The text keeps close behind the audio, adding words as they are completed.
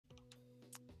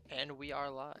And we are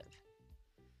live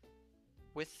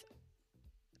with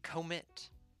Commit,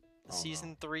 the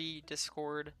Season 3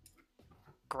 Discord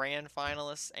grand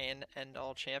finalists and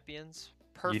end-all champions.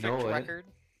 Perfect know it. record.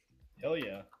 Hell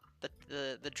yeah.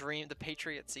 The dream, the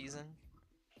Patriot season.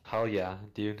 Hell yeah,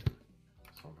 dude.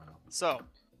 So,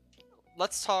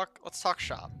 let's talk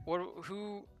shop.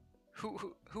 Who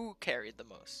carried the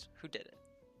most? Who did it?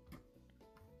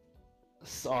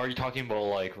 So are you talking about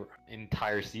like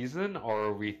entire season, or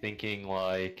are we thinking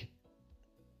like?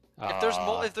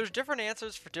 If there's different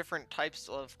answers for different types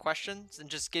of questions, then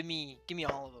just give me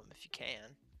all of them if you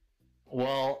can.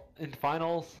 Well, in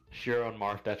finals, Shiro and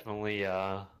Marth definitely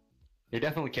they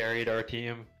definitely carried our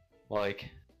team. Like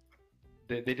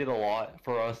they did a lot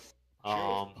for us.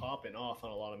 Shiro's popping off on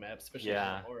a lot of maps, especially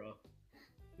yeah. Aura.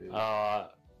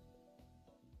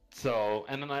 So,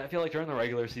 and then I feel like during the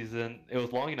regular season, it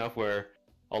was long enough where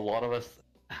a lot of us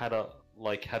had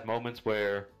moments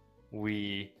where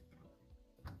we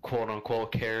quote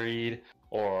unquote carried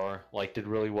or like did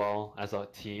really well as a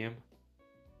team.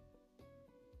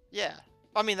 Yeah,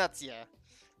 I mean that's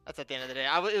at the end of the day.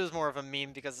 It was more of a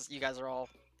meme because you guys are all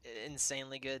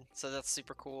insanely good, so that's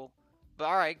super cool. But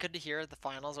all right, good to hear. The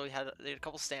finals, they had a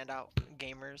couple standout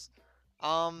gamers.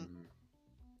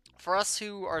 For us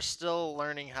who are still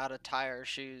learning how to tie our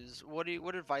shoes, what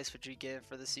advice would you give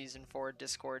for the season 4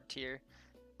 Discord tier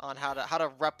on how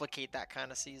to replicate that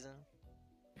kind of season?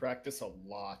 Practice a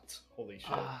lot. Holy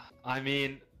shit. I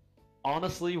mean,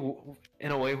 honestly,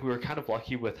 in a way, we were kind of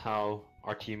lucky with how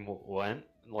our team went.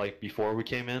 Like before we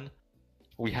came in,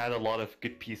 we had a lot of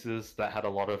good pieces that had a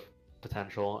lot of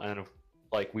potential, and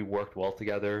like we worked well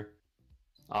together.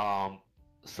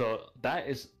 So that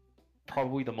is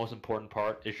probably the most important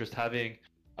part, is just having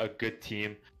a good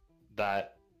team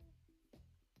that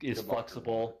is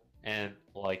flexible and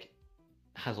like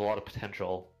has a lot of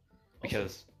potential,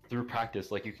 because through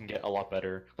practice, like you can get a lot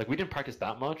better. Like we didn't practice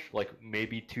that much, like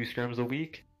maybe 2 scrims a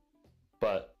week,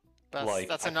 but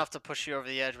that's enough to push you over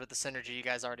the edge with the synergy you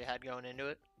guys already had going into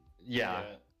it. Yeah.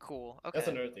 Cool. Okay. That's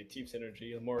another thing. Team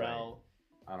synergy, morale.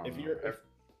 I don't know.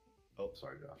 Oh,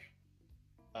 sorry, Josh.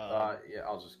 Yeah,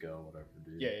 I'll just go. Whatever,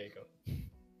 dude. Yeah, go.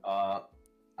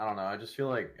 I don't know. I just feel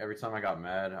like every time I got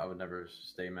mad, I would never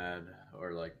stay mad.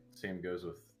 Or like, same goes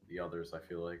with the others. I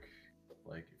feel like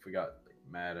if we got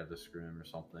mad at a scrim or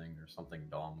something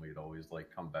dumb, we'd always like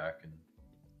come back and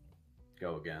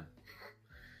go again.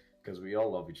 Because we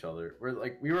all love each other.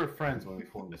 We were friends when we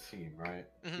formed this team, right?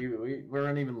 Mm-hmm. We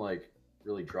weren't even like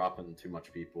really dropping too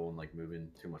much people and like moving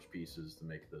too much pieces to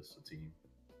make this a team.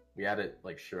 We had it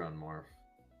like Shiro and Marth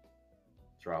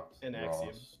dropped and Ross.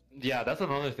 Axiom. Yeah, that's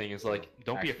another thing. Is like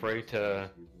don't be afraid to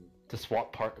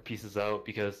swap pieces out,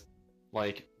 because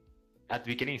like at the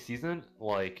beginning of the season,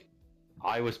 like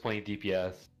I was playing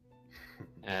DPS,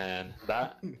 and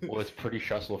that was pretty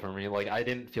stressful for me. Like I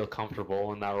didn't feel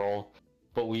comfortable in that role.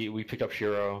 But we picked up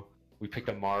Shiro, we picked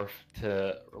up Marth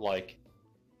to like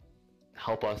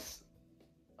help us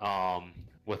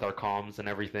with our comms and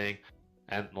everything,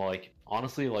 and like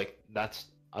honestly, like that's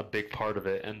a big part of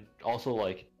it. And also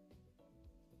like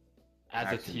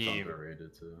as a team,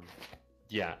 underrated too.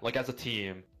 Yeah, like as a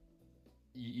team,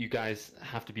 you guys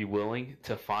have to be willing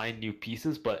to find new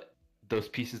pieces, but those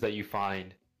pieces that you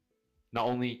find, not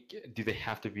only do they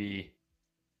have to be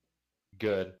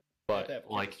good, but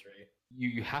like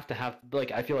you have to have,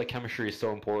 like, I feel like chemistry is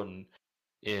so important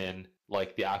in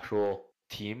like the actual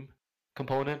team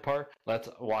component part. That's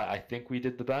why I think we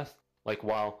did the best. Like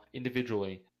while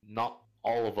individually, not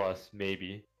all of us,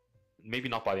 maybe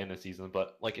not by the end of the season,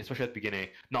 but like especially at the beginning,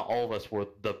 not all of us were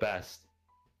the best.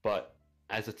 But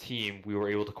as a team, we were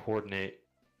able to coordinate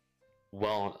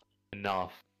well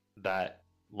enough that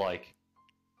like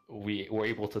we were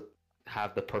able to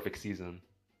have the perfect season.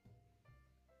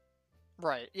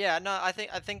 Right. Yeah. No. I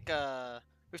think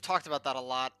we've talked about that a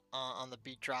lot on the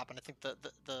beat drop, and I think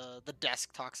the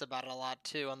desk talks about it a lot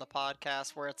too on the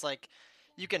podcast, where it's like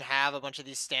you can have a bunch of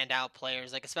these standout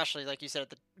players, like especially like you said at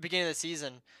the beginning of the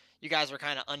season, you guys were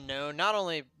kind of unknown, not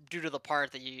only due to the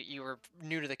part that you were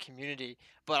new to the community,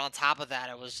 but on top of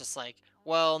that, it was just like,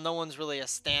 well, no one's really a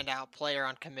standout player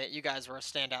on commit. You guys were a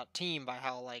standout team by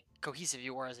how like cohesive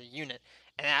you were as a unit,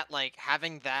 and that like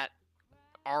having that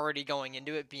already going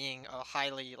into it being a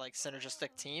highly like synergistic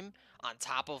team on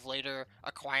top of later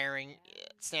acquiring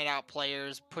standout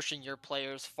players, pushing your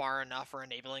players far enough or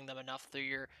enabling them enough through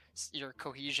your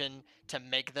cohesion to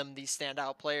make them these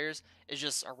standout players is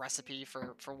just a recipe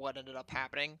for what ended up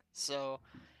happening. So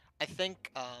I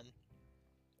think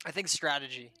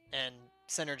strategy and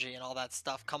synergy and all that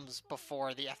stuff comes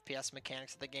before the FPS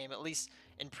mechanics of the game, at least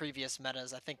in previous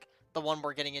metas. I think the one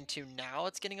we're getting into now,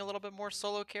 it's getting a little bit more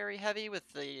solo carry heavy with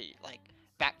the like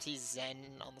Baptiste Zen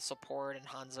on the support and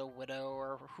Hanzo Widow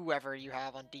or whoever you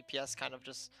have on DPS, kind of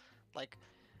just like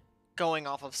going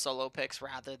off of solo picks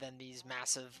rather than these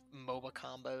massive MOBA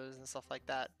combos and stuff like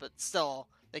that. But still,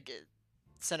 like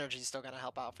synergy's still gonna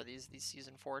help out for these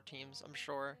season 4 teams, I'm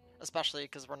sure, especially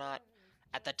because we're not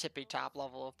at the tippy top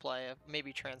level of play.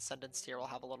 Maybe Transcendence tier will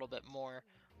have a little bit more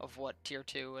of what tier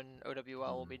 2 and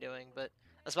OWL will be doing, but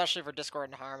especially for Discord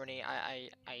and Harmony, I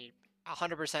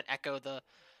 100% echo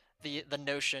the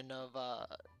notion of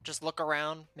just look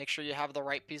around, make sure you have the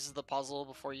right pieces of the puzzle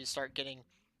before you start getting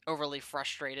overly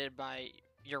frustrated by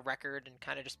your record, and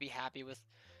kind of just be happy with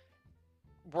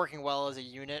working well as a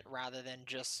unit rather than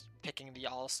just picking the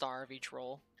all-star of each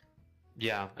role.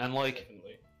 Yeah, and like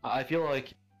Definitely. I feel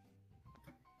like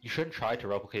you shouldn't try to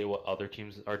replicate what other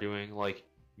teams are doing. Like,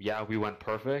 yeah, we went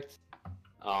perfect,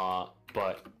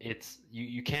 but it's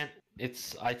you can't.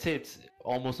 I'd say it's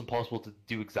almost impossible to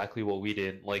do exactly what we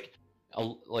did. Like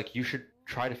you should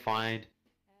try to find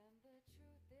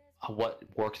what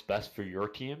works best for your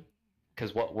team,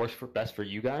 because what works best for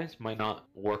you guys might not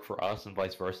work for us, and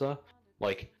vice versa.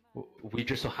 Like, we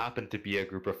just so happened to be a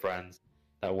group of friends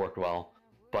that worked well,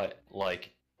 but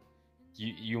like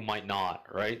you might not,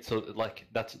 right? So like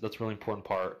that's a really important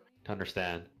part to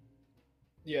understand.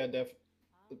 Yeah,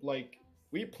 like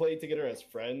we played together as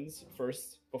friends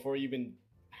first before we even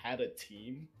had a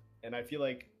team, and I feel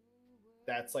like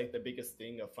that's like the biggest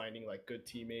thing of finding like good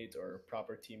teammates or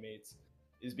proper teammates,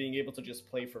 is being able to just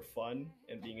play for fun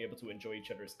and being able to enjoy each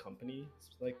other's company. It's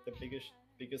like the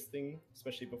biggest thing,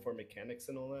 especially before mechanics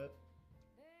and all that.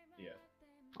 Yeah.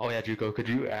 Oh yeah, Juko, could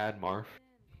you add Marv?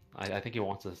 I think he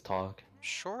wants us to talk.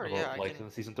 Sure, about, yeah, like in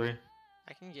season 3.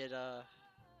 I can get I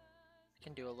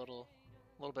can do a little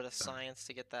bit of science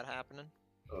to get that happening.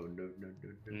 Oh no.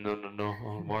 No.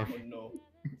 Oh, Marv, Oh no.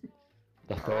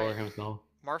 the thrower himself.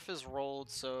 Marf is rolled,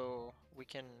 so we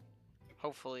can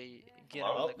hopefully get Oh,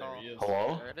 on the there call. he is.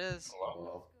 Hello? There it is.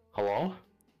 Hello. Hello?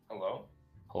 Hello?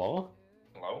 Hello?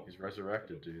 Hello? He's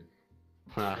resurrected, dude.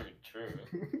 Huh. True.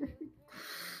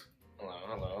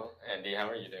 Hello. Andy, how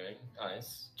are you doing?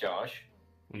 Nice. Josh?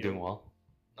 I'm doing well.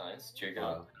 Nice. Chico?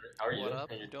 Wow. How are you? What up?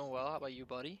 How You doing well? How about you,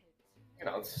 buddy? You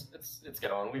know, it's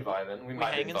get on. We vibing. We We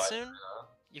might be hanging vibing, soon?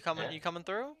 You coming? Yeah. You coming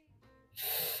through?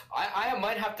 I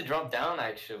might have to drop down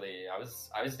actually. I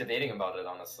was debating about it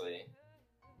honestly.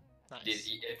 Nice.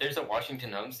 If there's a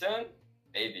Washington homestand,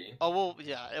 maybe. Oh,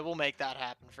 it will make that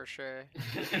happen for sure.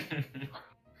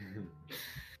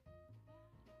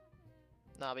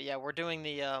 No, but yeah, we're doing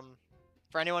the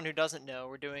for anyone who doesn't know,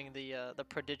 we're doing the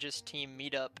Prodigious Team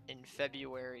meetup in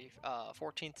February.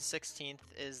 14th to 16th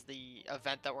is the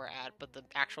event that we're at, but the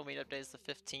actual meetup day is the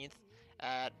 15th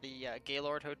at the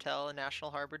Gaylord Hotel in National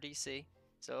Harbor, DC.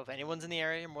 So if anyone's in the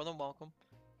area, you're more than welcome.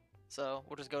 So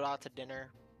we'll just go out to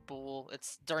dinner. Bool.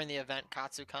 It's during the event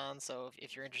KatsuCon, so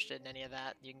if you're interested in any of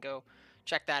that, you can go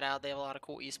check that out. They have a lot of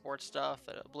cool esports stuff.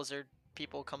 Blizzard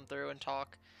people come through and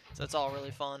talk, so it's all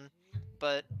really fun.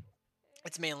 But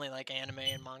it's mainly like anime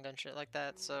and manga and shit like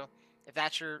that. So if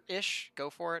that's your ish,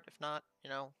 go for it. If not,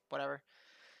 whatever.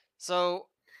 So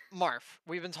Marf,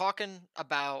 we've been talking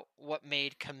about what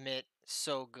made Commit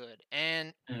so good,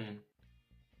 and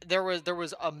there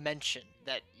was a mention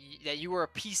that you were a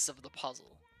piece of the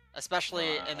puzzle,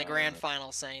 especially in the grand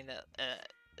final, saying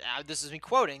that this is me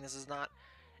quoting. This is not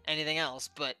anything else,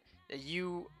 but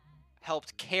you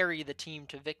helped carry the team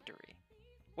to victory.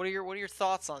 What are your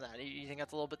thoughts on that? You think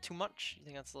that's a little bit too much? You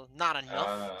think that's not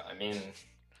enough? I mean,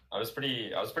 I was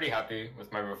pretty happy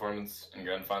with my performance in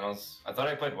grand finals. I thought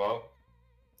I played well.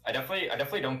 I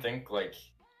definitely don't think like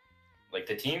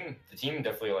the team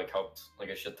definitely like helped like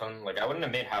a shit ton. Like I wouldn't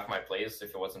have made half my plays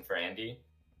if it wasn't for Andy.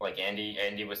 Like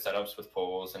Andy with setups with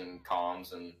polls and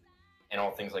comms and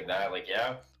all things like that. Like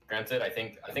yeah, granted, I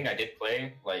think I did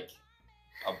play like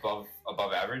above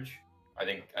average. I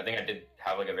think I did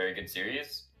have like a very good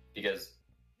series because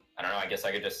I don't know. I guess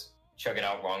I could just chug it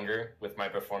out longer with my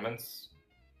performance.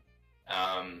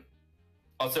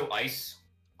 Also, ice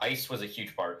was a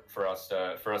huge part for us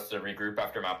to regroup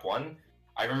after map 1.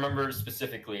 I remember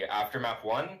specifically after map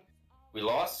 1, we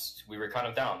lost. We were kind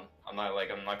of down. I'm not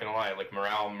gonna lie. Like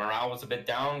morale was a bit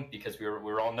down because we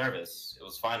were all nervous. It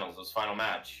was finals. It was final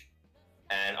match,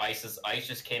 and Ice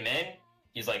just came in.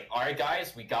 He's like, all right,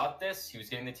 guys, we got this. He was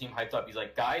getting the team hyped up. He's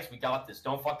like, guys, we got this.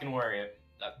 Don't fucking worry.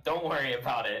 Don't worry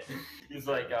about it. He's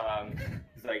like,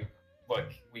 look,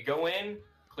 we go in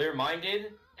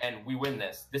clear-minded and we win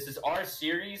this. This is our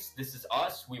series. This is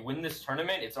us. We win this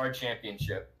tournament. It's our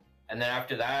championship. And then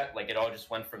after that, like, it all just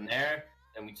went from there.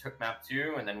 and we took map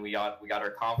 2, and then we got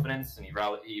our confidence, and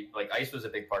like Ice was a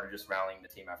big part of just rallying the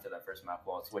team after that first map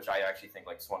loss, which I actually think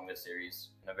like swung this series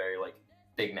in a very like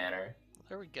big manner.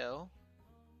 There we go.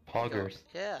 Poggers.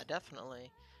 Yeah,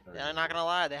 definitely. Yeah, I'm not gonna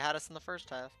lie, they had us in the first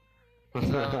half.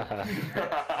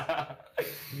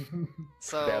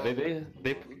 So Yeah,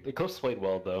 they coach played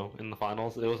well though in the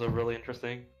finals. It was a really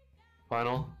interesting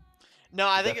final. no,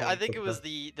 I think Definitely it was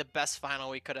the best final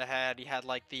we could have had. You had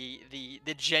like the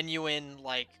genuine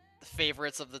like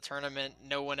favorites of the tournament.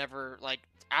 No one ever like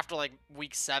after like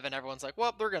week 7, everyone's like,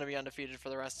 well, they're gonna be undefeated for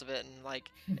the rest of it, and like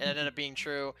it ended up being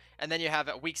true. And then you have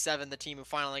at week 7 the team who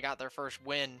finally got their first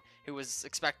win, who was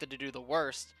expected to do the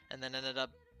worst, and then ended up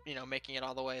making it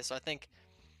all the way. So I think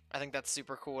that's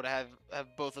super cool to have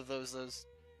both of those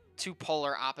two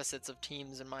polar opposites of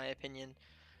teams, in my opinion,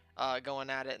 going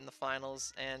at it in the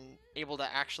finals, and able to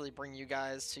actually bring you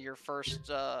guys to your first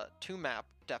 2-map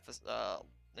deficit.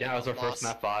 Yeah, it was our loss. first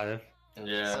map 5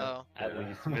 Yeah. So at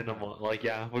least minimal. Like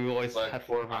yeah, we always Look, had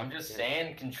 4. I'm just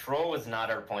saying, control was not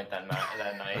our point that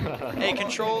night. hey,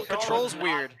 control's was not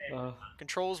weird. it.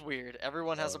 Control's weird.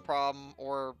 Everyone has a problem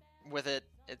or with it.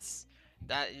 It's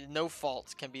that no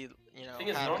fault can be Thing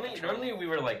is, had with control. normally we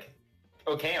were like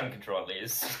okay on control at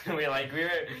least. we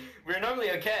were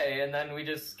normally okay, and then we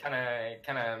just kind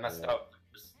of messed up.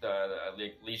 Just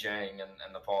Li Jiang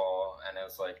and Nepal, and it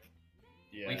was like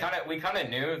Yeah. we kind of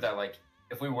knew that like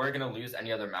if we were gonna lose any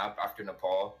other map after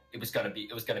Nepal, it was gonna be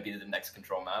the next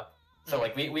control map. So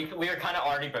like we were kind of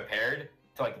already prepared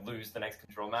to like lose the next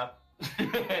control map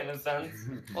in a sense.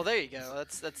 Well, there you go.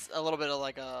 That's a little bit of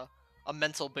like a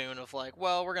mental boon of like,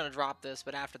 well, we're gonna drop this,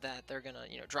 but after that, they're gonna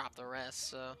drop the rest.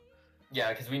 So Yeah,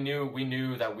 because we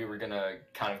knew that we were gonna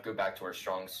kind of go back to our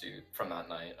strong suit from that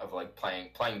night of like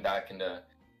playing back into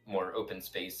more open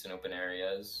space and open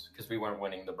areas because we weren't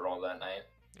winning the brawl that night.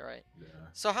 right. Yeah.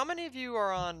 So how many of you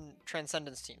are on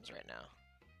Transcendence teams right now?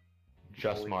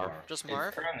 Just Holy Marv. Marv. Just It's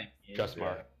Marv? currently Just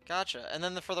Marv. Gotcha. And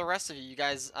then for the rest of you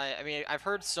guys, I mean, I've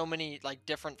heard so many like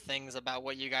different things about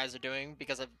what you guys are doing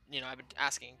because I've been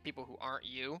asking people who aren't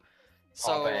you.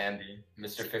 So Papa Andy,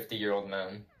 Mr. 50-year-old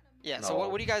man. yeah. So No.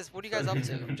 what are you guys up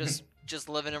to? just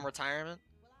living in retirement?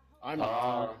 I'm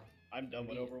Uh, I'm done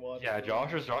with Overwatch. Yeah,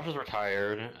 Josh is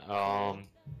retired.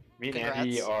 Me and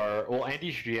Andy Congrats. are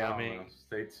Andy's I don't GMing. know,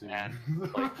 stay tuned.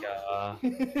 And, like,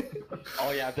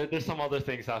 oh yeah, there's some other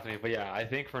things happening, but yeah, I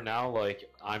think for now, like,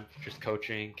 I'm just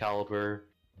coaching Caliber,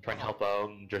 trying to help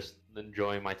out, and just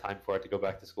enjoying my time before I have to go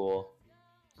back to school.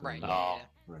 Right. Oh. Yeah.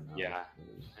 Right now, Yeah.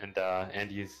 it is. And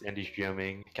Andy's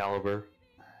GMing Caliber.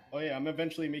 Oh yeah, I'm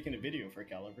eventually making a video for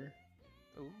Caliber.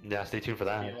 Ooh, Yeah, stay tuned for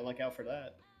that. Be on the lookout for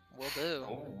that. will do.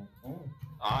 Oh,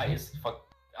 eyes. Fuck.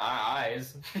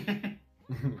 Eyes.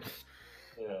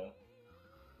 Yeah.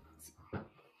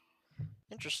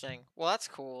 Interesting. Well, that's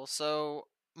cool. So,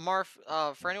 Marf,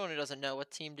 for anyone who doesn't know,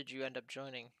 what team did you end up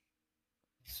joining?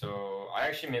 So I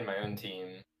actually made my own team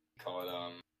called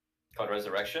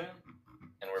Resurrection,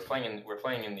 and we're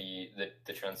playing in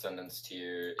the Transcendence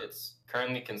tier. It's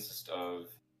currently consists of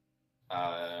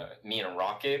me and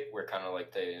Rocket. We're kind of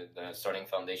like the starting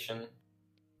foundation,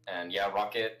 and yeah,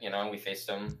 Rocket. We faced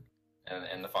him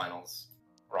in the finals.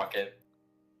 Rocket,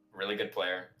 really good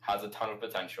player, has a ton of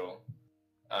potential.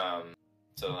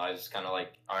 So I was kind of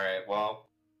like, all right, well,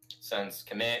 since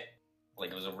Commit,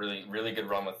 like it was a really, really good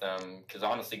run with them, because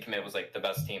honestly, Commit was like the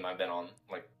best team I've been on,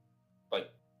 like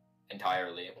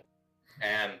entirely,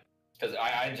 and because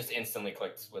I just instantly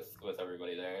clicked with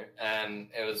everybody there, and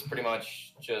it was pretty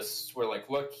much just we're like,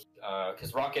 look,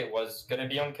 because Rocket was gonna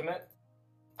be on Commit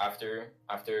after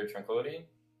Tranquility,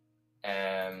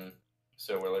 and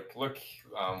so we're like, look,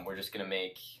 we're gonna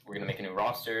make a new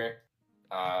roster.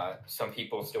 Some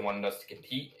people still wanted us to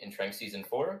compete in Trank Season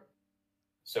 4.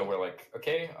 So we're like,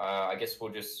 okay, I guess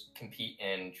we'll just compete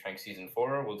in Trank Season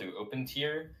 4. We'll do open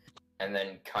tier, and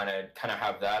then kind of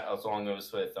have that as long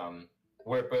as with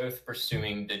we're both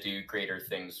pursuing to do greater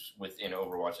things within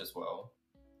Overwatch as well.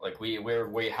 Like we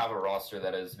have a roster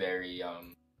that is very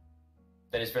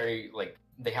like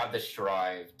they have this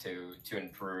strive to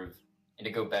improve and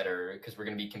to go better, because we're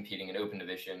going to be competing in Open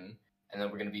Division, and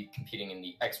then we're going to be competing in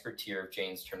the expert tier of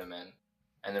Jane's tournament,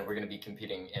 and then we're going to be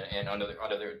competing in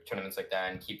other tournaments like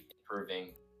that, and keep improving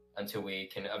until we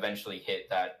can eventually hit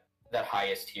that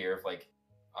highest tier of like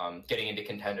getting into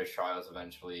contenders trials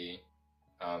eventually,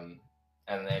 and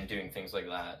then doing things like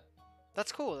that.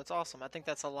 That's cool. That's awesome. I think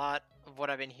that's a lot of what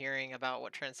I've been hearing about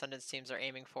what Transcendence teams are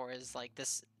aiming for, is like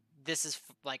this is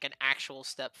like an actual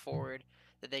step forward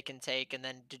that they can take, and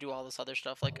then to do all this other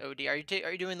stuff like OD. Are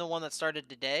you doing the one that started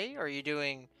today, or are you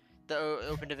doing the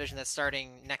open division that's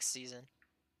starting next season?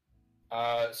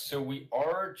 So we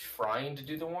are trying to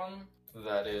do the one so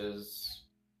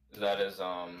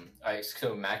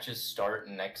matches start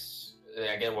next.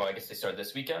 I guess they start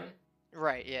this weekend.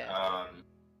 Right. Yeah.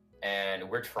 And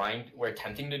we're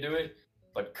attempting to do it,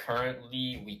 but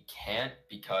currently we can't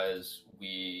because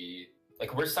we're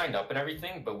signed up and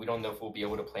everything, but we don't know if we'll be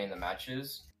able to play in the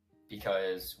matches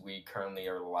because we currently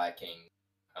are lacking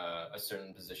a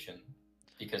certain position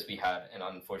because we had an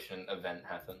unfortunate event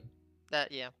happen.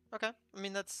 Yeah. Okay. I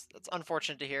mean that's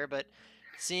unfortunate to hear, but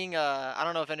seeing I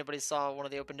don't know if anybody saw one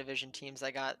of the open division teams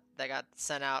that got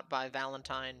sent out by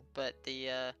Valentine, but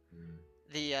the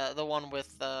one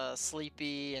with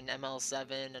Sleepy and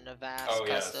ML7 and Avast Oh Custa.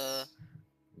 yes.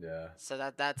 Yeah. So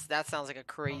that sounds like a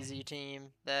crazy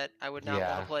team that I would not want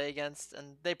Yeah. to play against,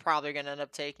 and they probably are gonna end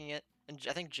up taking it. And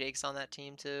I think Jake's on that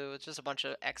team too. It's just a bunch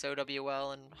of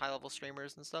ex-OWL and high-level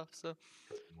streamers and stuff. So,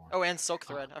 oh, and Silk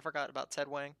Thread. I forgot about Ted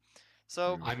Wang.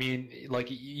 So I mean,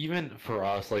 like even for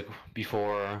us, like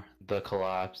before the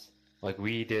collapse, like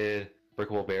we did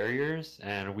breakable barriers,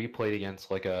 and we played against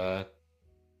like a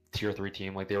tier 3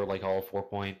 team. Like they were like all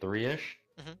 4.3 ish,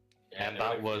 Yeah, and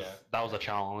that was a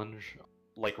challenge,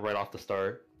 like right off the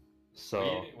start.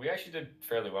 So we actually did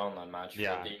fairly well in that match.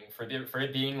 Yeah. For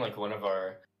it being like one of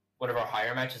our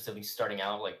higher matches, at least starting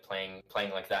out like playing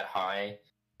like that high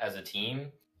as a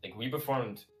team. Like we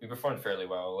performed fairly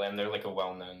well, and they're like a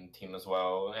well-known team as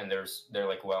well, and they're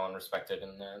like well and respected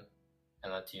in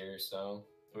that tier. So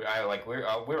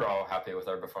we're all happy with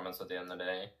our performance at the end of the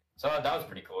day. So that was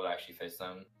pretty cool to actually face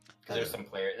them because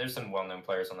there's some well-known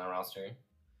players on that roster.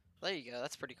 there you go.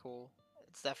 That's pretty cool.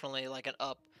 It's definitely like an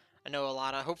up. I know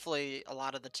hopefully a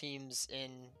lot of the teams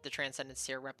in the Transcendence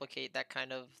tier replicate that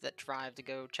drive to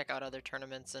go check out other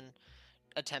tournaments and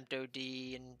attempt OD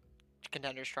and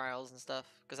contenders trials and stuff.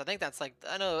 Because I think that's like,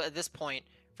 I know at this point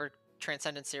for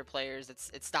Transcendence tier players,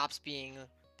 it stops being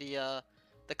the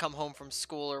come home from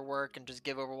school or work and just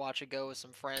give Overwatch a go with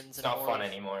some friends. It's not fun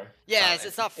anymore. Yeah,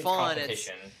 it's not fun.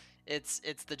 Competition. It's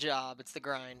the job. It's the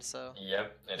grind. So.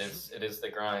 Yep, it is. It is the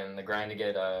grind. The grind to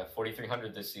get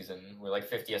 4,300 this season. We're like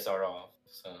 50 SR off.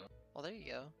 So. Well, there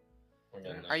you go. We're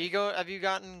getting Are Have you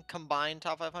gotten combined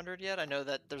top 500 yet? I know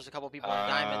that there's a couple people in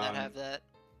Diamond that have that.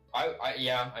 I've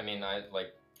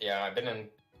been in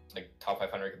like top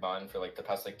 500 combined for like the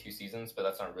past like 2 seasons, but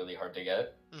that's not really hard to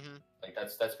get. Mm-hmm. Like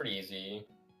that's pretty easy.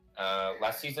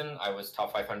 Last season I was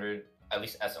top 500 at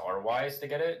least SR wise to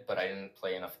get it, but I didn't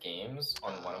play enough games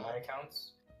on one of my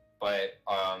accounts. But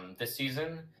this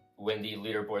season, when the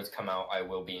leaderboards come out, I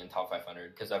will be in top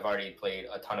 500 because I've already played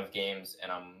a ton of games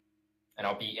and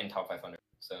I'll be in top 500.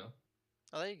 So.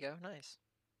 Oh, there you go. Nice.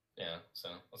 Yeah. So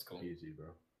that's cool. Easy, bro.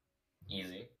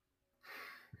 Easy.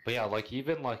 But yeah, like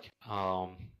even like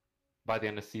by the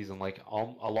end of the season, like a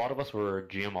lot of us were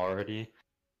GM already,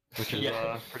 which is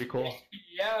pretty cool.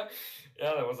 Yeah,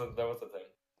 that was a thing.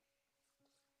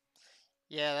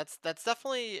 Yeah, that's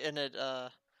definitely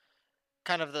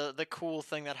kind of the cool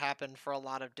thing that happened for a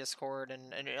lot of Discord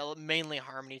and mainly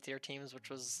Harmony tier teams, which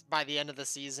was by the end of the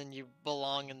season you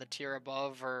belong in the tier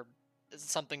above or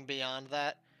something beyond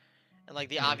that. And like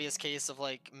the obvious case of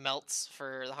like Melts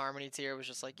for the Harmony tier was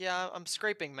just like, yeah, I'm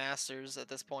scraping Masters at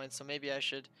this point, so maybe I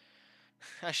should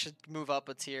move up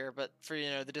a tier. But for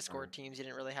the Discord teams, you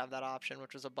didn't really have that option,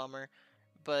 which was a bummer.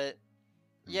 But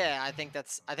yeah, I think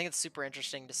it's super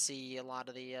interesting to see a lot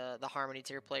of the Harmony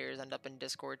tier players end up in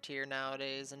Discord tier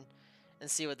nowadays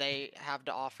and see what they have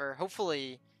to offer.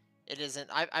 Hopefully, it isn't.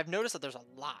 I've noticed that there's a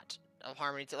lot of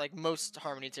Harmony tier, like most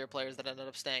Harmony tier players that ended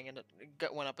up staying and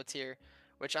went up a tier,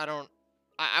 which I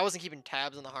wasn't keeping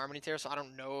tabs on the Harmony tier, so I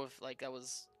don't know if like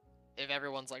if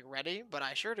everyone's like ready, but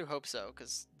I sure do hope so,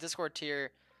 because Discord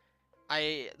tier,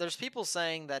 there's people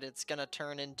saying that it's gonna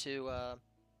turn into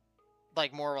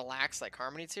like more relaxed like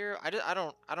Harmony tier. I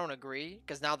don't agree,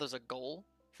 because now there's a goal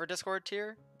for Discord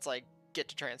tier. It's like get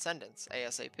to Transcendence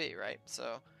ASAP, right?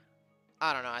 So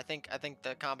I don't know. I think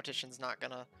the competition's not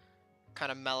gonna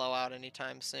kind of mellow out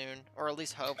anytime soon, or at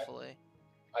least hopefully.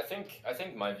 I think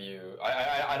my view.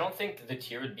 I don't think the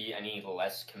tier would be any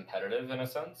less competitive in a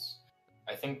sense.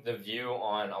 I think the view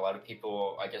on a lot of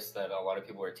people, I guess that a lot of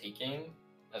people are taking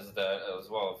as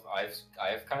well.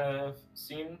 I've kind of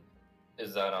seen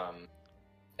is that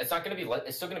it's not going to be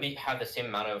it's still going to have the same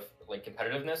amount of like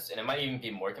competitiveness, and it might even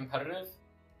be more competitive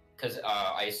because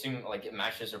I assume like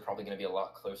matches are probably going to be a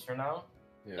lot closer now,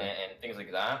 and things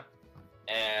like that.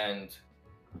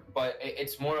 But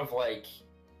it's more of like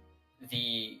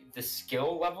the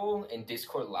skill level in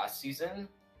Discord last season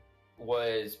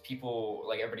was people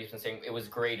like everybody's been saying it was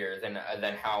greater than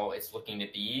how it's looking to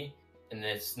be in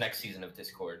this next season of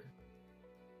Discord,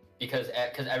 because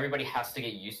everybody has to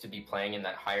get used to be playing in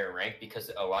that higher rank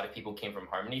because a lot of people came from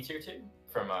Harmony tier 2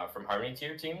 from Harmony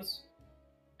tier teams,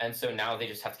 and so now they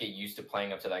just have to get used to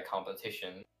playing up to that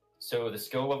competition. So the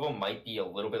skill level might be a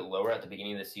little bit lower at the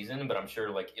beginning of the season, but I'm sure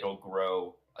like it'll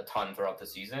grow a ton throughout the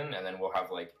season, and then we'll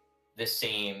have like the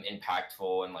same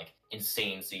impactful and like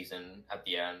insane season at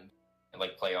the end, and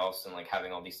like playoffs, and like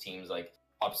having all these teams like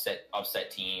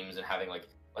upset teams, and having like,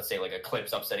 let's say like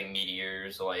Eclipse upsetting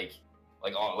Meteors, like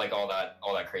all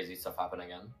that crazy stuff happen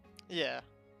again. Yeah.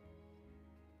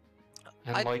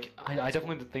 And I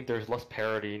definitely think there's less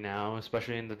parity now,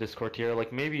 especially in the Discord tier.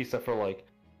 Like maybe except for like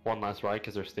one last ride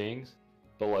because there's things,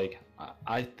 but like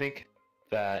I think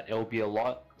that it'll be a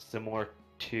lot similar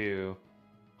to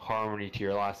Harmony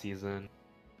tier last season.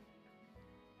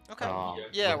 Okay.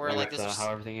 Yeah, where like this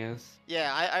how everything is.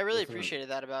 Yeah, I really appreciated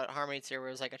that about Harmony tier, where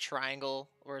it was like a triangle,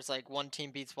 where it's like one team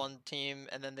beats one team,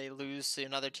 and then they lose to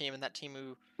another team, and that team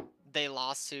who they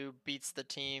lost to beats the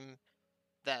team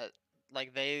that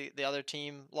like the other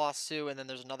team lost to, and then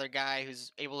there's another guy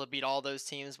who's able to beat all those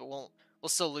teams, but will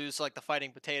still lose to like the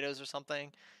Fighting Potatoes or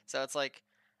something. So it's like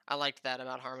I liked that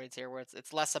about Harmony tier, where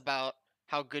it's less about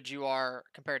how good you are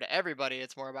compared to everybody.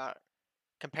 It's more about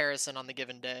comparison on the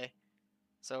given day.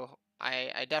 So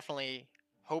I definitely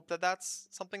hope that that's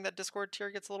something that Discord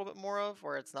tier gets a little bit more of,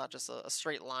 where it's not just a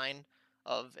straight line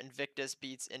of Invictus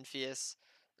beats Infius,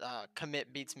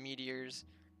 Commit beats Meteors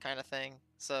kind of thing.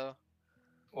 So,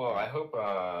 well, I hope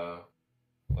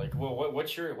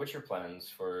what's your plans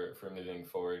for moving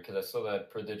forward? Because I saw that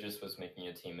Prodigious was making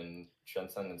a team in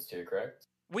Transcendence tier, correct?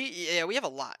 We have a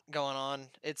lot going on.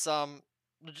 It's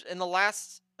in the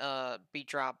last beat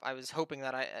drop, I was hoping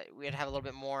that we'd have a little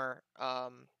bit more I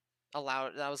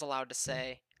was allowed to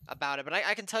say about it, but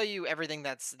I can tell you everything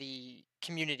that's the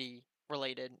community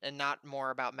related and not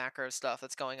more about macro stuff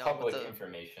that's going on. Public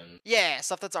information. Yeah,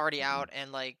 stuff that's already out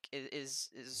and like is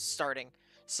starting.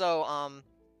 So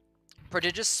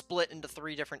Prodigious split into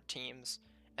 3 different teams,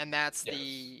 and that's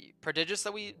the Prodigious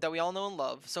that we all know and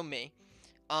love. So me.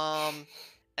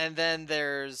 And then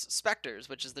there's Spectres,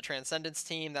 which is the Transcendence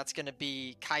team. That's going to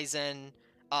be Kaizen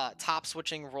top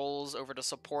switching roles over to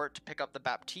support to pick up the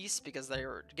Baptiste because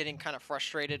they're getting kind of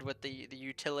frustrated with the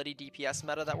utility DPS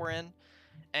meta that we're in.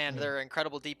 And they're an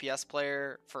incredible DPS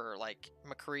player for like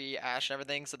McCree, Ashe, and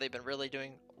everything. So they've been really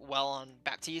doing well on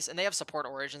Baptiste. And they have support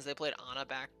origins. They played Ana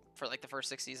back for like the first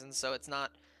 6 seasons. So it's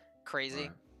not crazy.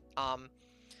 Right.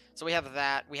 So we have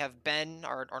that. We have Ben,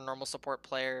 our normal support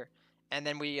player. And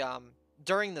then we...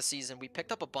 during the season, we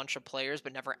picked up a bunch of players,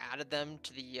 but never added them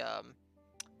to the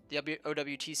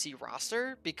OWTC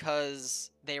roster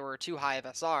because they were too high of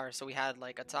SR. So we had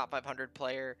like a top 500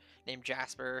 player named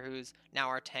Jasper, who's now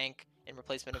our tank in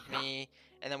replacement of me,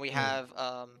 and then we have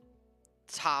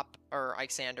Top or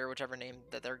Ikesander, whichever name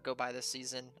that they go by this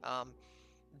season.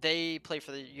 They play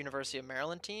for the University of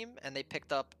Maryland team, and they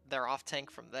picked up their off tank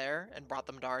from there and brought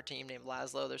them to our team named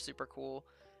Laszlo. They're super cool.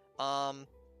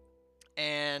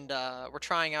 And we're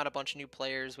trying out a bunch of new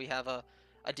players. We have a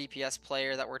DPS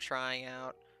player that we're trying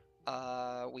out.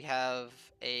 We have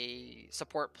a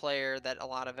support player that a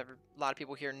lot of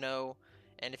people here know,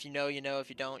 and if you know, you know. If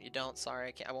you don't, you don't.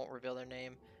 Sorry, I won't reveal their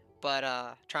name.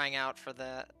 But trying out for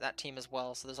that team as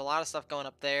well. So there's a lot of stuff going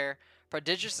up there.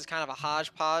 Prodigious is kind of a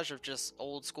hodgepodge of just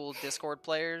old school Discord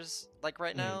players like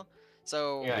right now.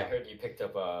 So yeah, I heard you picked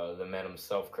up the man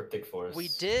himself, Cryptic Force. We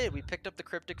did. We picked up the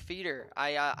Cryptic Feeder.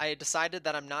 I decided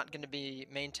that I'm not going to be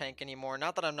main tank anymore.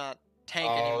 Not that I'm not tank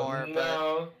anymore,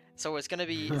 but so it's gonna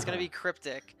be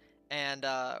Cryptic, and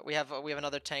we have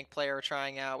another tank player we're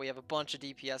trying out. We have a bunch of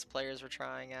DPS players we're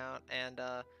trying out, and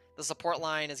the support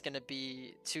line is gonna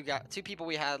be two people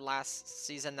we had last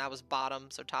season. That was bottom,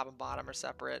 so top and bottom are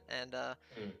separate, and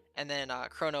then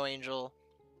Chrono Angel.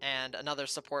 And another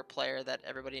support player that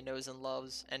everybody knows and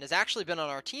loves, and has actually been on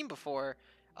our team before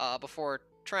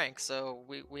Trank. So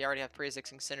we already have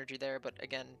pre-existing synergy there. But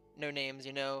again, no names,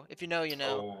 you know. If you know, you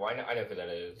know. Oh, I know who that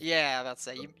is. Yeah, I'm about to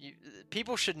say you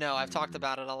people should know. I've talked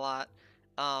about it a lot.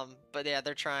 But yeah,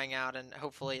 they're trying out, and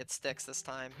hopefully it sticks this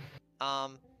time.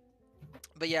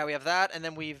 But yeah, we have that, and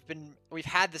then we've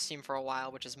had this team for a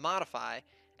while, which is Modify.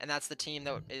 And that's the team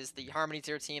that is the Harmony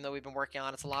tier team that we've been working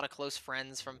on. It's a lot of close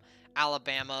friends from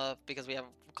Alabama because we have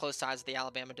close ties with the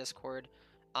Alabama Discord.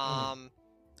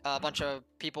 A bunch of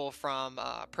people from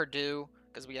Purdue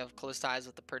because we have close ties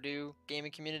with the Purdue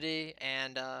gaming community,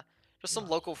 and just some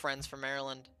local friends from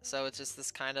Maryland. So it's just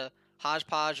this kind of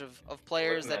hodgepodge of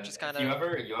players that just kind of...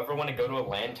 If you ever want to go to a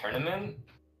LAN tournament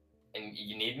and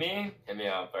you need me, hit me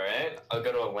up, all right? I'll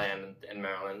go to a LAN in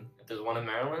Maryland. If there's one in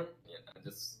Maryland,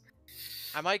 just...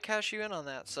 I might cash you in on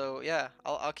that. So yeah,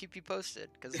 I'll keep you posted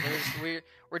because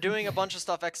we're doing a bunch of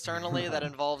stuff externally that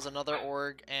involves another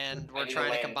org, and I we're need a trying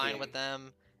to LAN combine team. with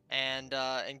them and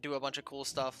do a bunch of cool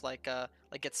stuff like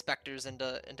get Spectres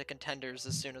into contenders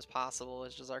as soon as possible,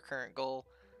 which is our current goal.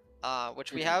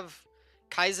 Which we Mhm. have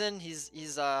Kaizen.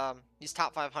 He's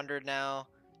top 500 now.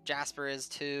 Jasper is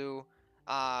too.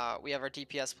 We have our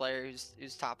DPS player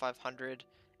who's top 500,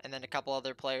 and then a couple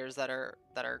other players that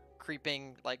are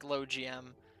creeping like low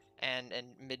GM and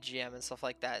mid GM and stuff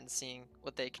like that, and seeing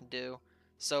what they can do.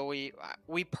 So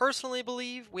we personally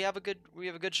believe we have a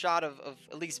good shot of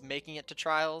at least making it to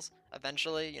trials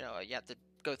eventually. You know, you have to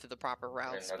go through the proper I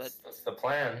mean, routes, but that's the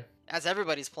plan. as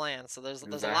everybody's plan. So there's a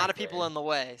lot of people Exactly. in the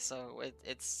way. So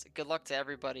it's good luck to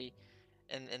everybody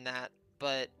in that.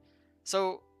 But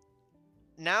so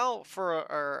now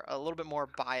for a little bit more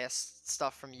biased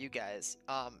stuff from you guys.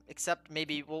 Except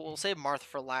maybe we'll save Marth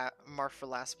for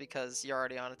last because you're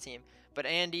already on a team. But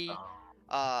Andy,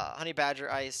 Honey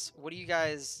Badger, Ice, who do you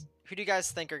guys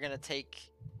think are gonna take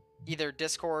either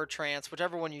Discord, Trance,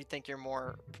 whichever one you think you're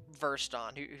more versed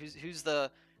on? Who's the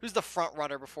front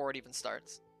runner before it even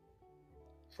starts?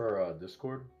 For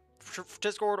Discord.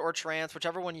 Discord or Trance,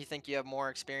 whichever one you think you have more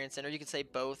experience in, or you could say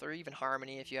both, or even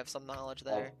Harmony if you have some knowledge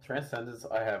there. Transcendence,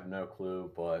 I have no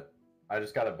clue, but I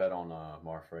just got to bet on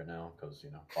Marth right now because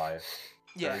bias.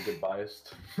 Yeah. Very good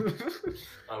biased.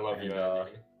 I love you, And,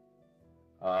 Andy.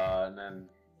 And then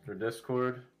for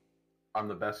Discord, I'm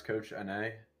the best coach NA.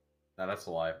 Now that's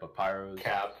a lie, but Pyro's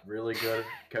Cap. really good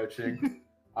at coaching.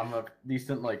 I'm a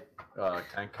decent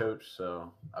tank coach,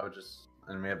 so I would just.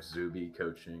 And we have Zuby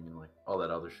coaching and all that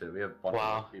other shit. We have a bunch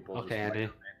Wow. of people. Okay, Andy.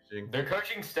 Managing. Their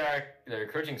coaching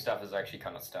staff is actually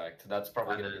kind of stacked. That's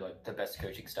probably gonna be like the best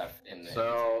coaching staff in the.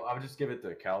 So I would just give it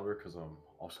to Caliber because I'm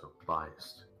also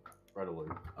biased. Right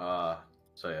alert.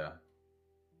 So yeah, I'm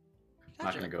not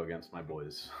Gotcha. gonna go against my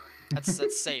boys.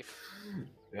 That's safe.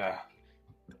 Yeah,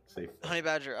 safe. Honey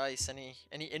Badger, Ice, any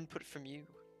input from you?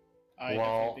 I Well-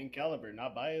 definitely think Caliber,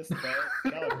 not biased,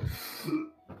 but Caliber.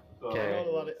 Okay. I know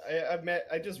a lot of,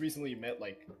 I just recently met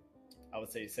I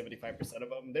would say 75% of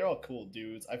them. They're all cool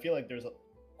dudes. I feel like there's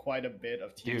quite a bit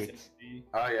of team Dudes. synergy.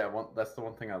 Oh yeah, that's the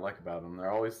one thing I like about them. They're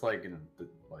always in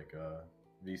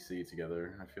VC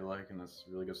together. I feel like, and that's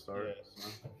a really good start. Yeah. So.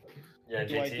 Yeah,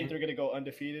 Do I think JT. they're gonna go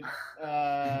undefeated?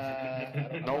 I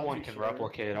don't know, No not one too can sure.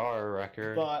 replicate our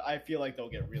record. But I feel like they'll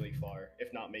get really far,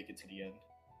 if not make it to the end.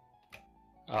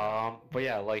 But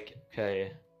yeah,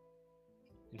 okay.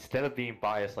 Instead of being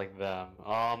biased like them,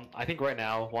 I think right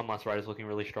now One Last Ride is looking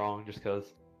really strong just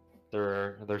because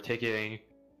they're taking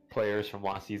players from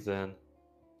last season,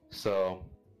 so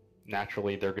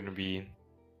naturally they're going to be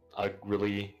a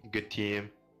really good team.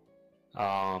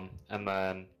 And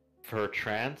then for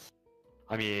Trance,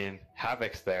 I mean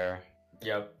Havoc's there,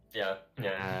 Yep. Yeah.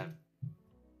 Yeah.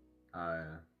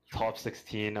 and top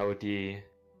 16 OD,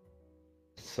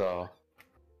 so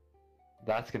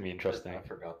that's gonna be interesting. I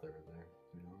forgot they were there.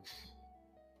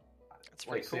 It's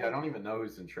pretty See, cool. I don't even know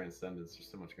who's in Transcendence. There's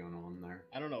so much going on there.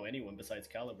 I don't know anyone besides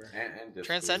Caliber. And Discord.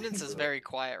 Transcendence is very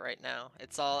quiet right now.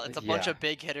 It's a bunch Yeah. of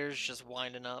big hitters just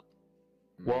winding up.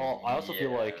 Well, I also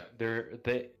feel like Yeah.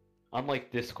 they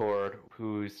unlike Discord,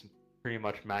 who's pretty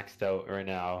much maxed out right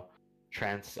now.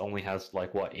 Trance only has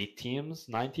 8 teams,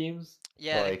 9 teams.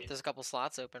 Yeah, Like- there's a couple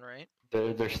slots open, right?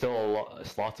 There's still a lot of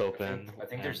slots open. I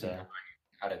think there's and, 9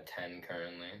 out of 10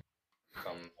 currently. If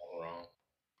I'm not wrong.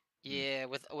 Yeah,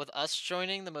 with us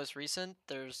joining the most recent,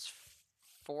 there's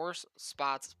 4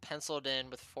 spots penciled in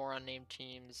with 4 unnamed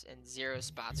teams and 0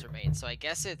 spots remain. So I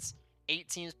guess it's 8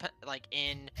 teams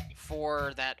in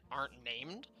 4 that aren't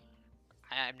named.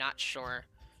 I'm not sure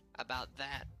about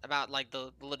that, about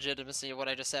the legitimacy of what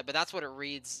I just said, but that's what it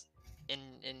reads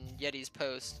in Yeti's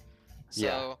post.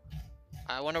 So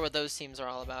I wonder what those teams are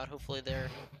all about. Hopefully they're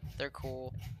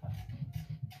cool.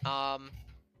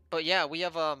 But yeah, we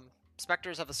have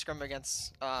Spectres have a scrim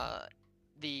against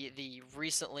the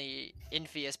recently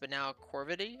Infius but now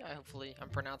Corvity. Hopefully I'm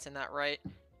pronouncing that right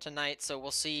tonight. So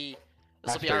we'll see.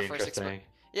 This will that's be our pretty first interesting.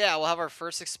 yeah, we'll have our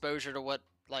first exposure to what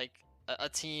a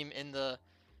team in that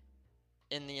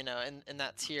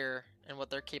tier and what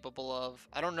they're capable of.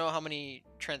 I don't know how many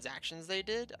transactions they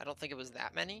did. I don't think it was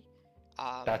that many.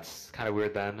 That's kind of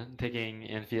weird then, taking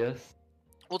Infius.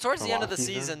 Well, towards from the end of the last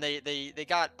season, season? they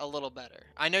got a little better.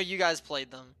 I know you guys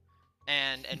played them,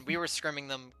 and we were scrimming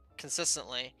them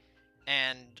consistently,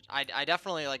 and I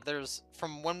definitely there's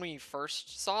from when we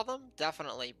first saw them,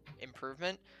 definitely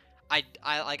improvement. I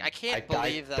can't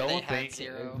believe that don't they had think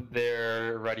 0.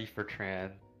 they're ready for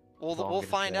Tran. Well, That's all I'm we'll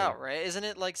gonna find say. out, right? Isn't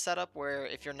it like set up where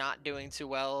if you're not doing too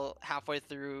well halfway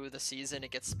through the season,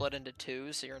 it gets split into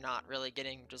two, so you're not really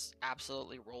getting just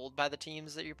absolutely rolled by the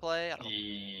teams that you play? I don't.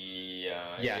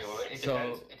 Yeah. Yes, It so-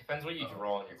 depends. It depends what you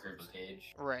draw on your group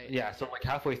stage. Right. Yeah, so like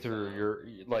halfway through, you're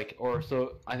like, or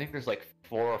so I think there's like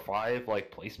 4 or 5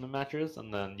 like placement matches,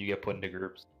 and then you get put into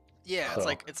groups. Yeah, So-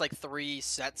 it's like 3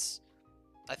 sets,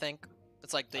 I think.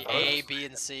 It's like the I thought A, it was- B,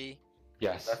 and C.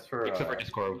 Yes, That's for, except for uh,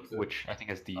 Discord, is it- which I think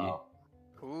is D. Oh,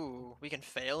 Ooh, we can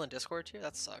fail in Discord too.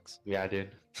 That sucks. Yeah, dude.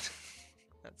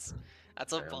 that's a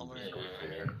yeah, bummer. Yeah, I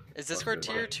mean, Is That's Discord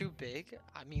good, tier but- too big?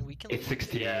 I mean, we can. It's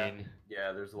 16. Yeah.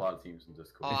 yeah, there's a lot of teams in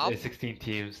Discord. Oh, It's 16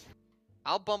 teams.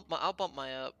 I'll bump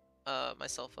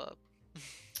myself up.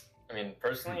 I mean,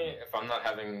 personally, if I'm not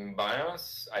having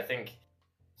BIOS, I think.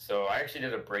 So I actually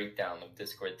did a breakdown of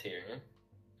Discord tier.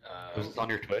 Was this on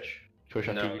your Twitch? Twitch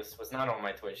on No, TV? this was not on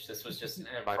my Twitch. This was just in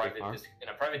a Private car? in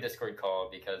a private Discord call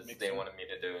because they Mixer. wanted me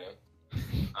to do it.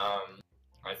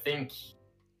 I think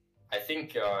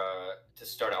to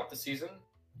start out the season,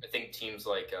 I think teams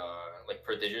like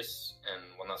Prodigious and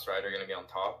One Last Ride are going to be on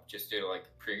top just due to like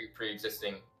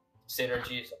pre-existing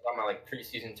synergies. I'm talking about like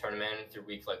preseason tournament through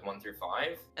week like 1 through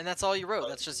 5. And that's all you wrote.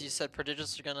 That's just you said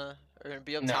prodigious are gonna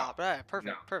be up No. top. Alright, perfect,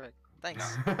 No. perfect.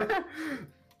 Thanks.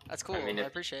 That's cool. I I, mean,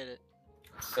 appreciate it.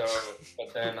 So,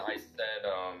 but then I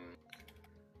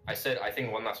said I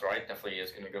think One Last Ride definitely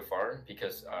is going to go far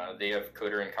because they have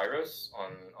Coder and Kairos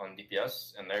on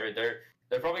DPS, and they're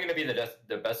probably going to be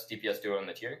the best DPS duo in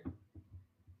the tier.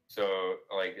 So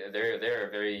like they're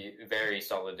a very very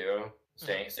solid duo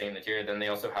staying in the tier. Then they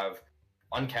also have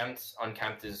Uncamped.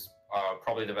 Uncamped is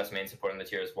probably the best main support in the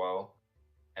tier as well.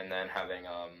 And then having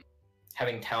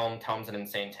Telm's an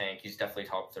insane tank. He's definitely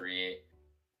top 3.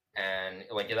 And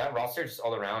like that roster just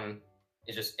all around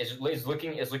is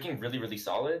looking really really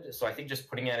solid. So I think just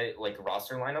putting at it like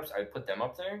roster lineups, I would put them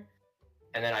up there,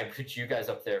 and then I put you guys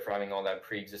up there for having all that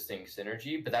pre-existing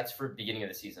synergy. But that's for beginning of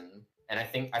the season, and I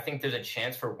think there's a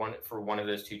chance for one of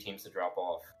those two teams to drop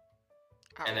off.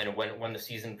 And then when the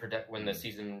season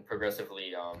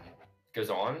progressively goes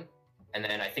on, and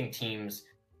then I think teams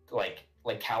like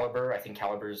Caliber, I think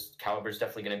Caliber's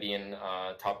definitely going to be in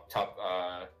top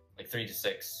like 3 to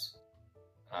 6.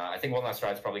 I think One Last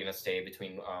Ride's probably going to stay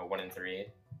between 1 and 3,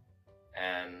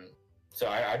 and so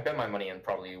I'd bet my money on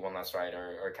probably One Last Ride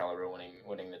or Caliber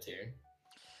winning the tier.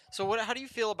 So how do you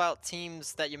feel about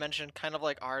teams that you mentioned, kind of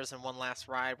like ours and One Last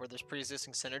Ride, where there's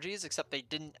pre-existing synergies, except they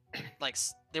didn't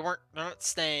they're not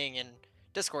staying in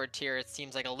Discord tier. It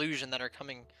seems like Illusion that are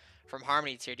coming from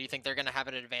Harmony tier. Do you think they're gonna have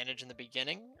an advantage in the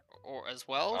beginning or as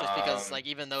well, just because like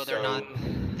even though they're not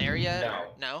there yet?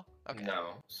 No. No. Okay.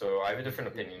 No. So I have a different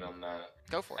opinion on that.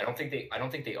 Go for I it. don't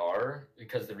think they are,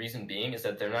 because the reason being is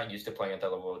that they're not used to playing at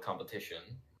that level of competition.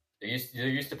 They're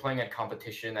used to playing at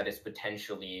competition that is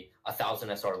potentially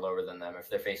 1,000 SR lower than them if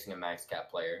they're facing a max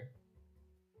cap player.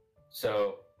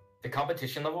 So the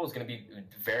competition level is going to be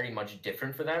very much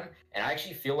different for them, and I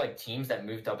actually feel like teams that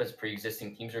moved up as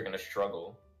pre-existing teams are going to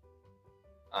struggle.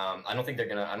 I don't think they're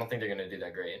gonna do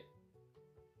that great.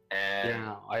 And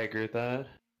Yeah, I agree with that.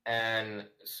 and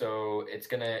so it's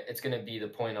gonna be the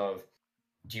point of,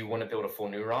 do you want to build a full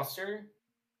new roster,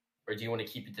 or do you want to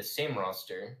keep it the same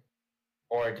roster?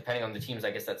 Or depending on the teams,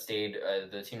 I guess that stayed,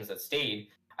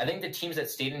 I think the teams that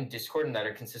stayed in Discord and that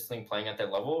are consistently playing at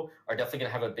that level are definitely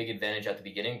going to have a big advantage at the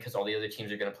beginning, because all the other teams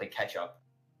are going to play catch up.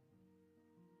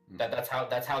 That's how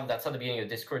the beginning of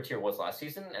Discord tier was last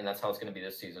season, and that's how it's going to be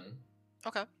this season.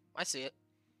 Okay, I see it.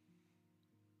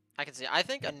 I can see it. I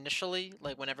think initially,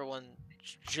 like when everyone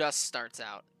just starts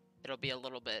out, it'll be a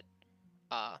little bit,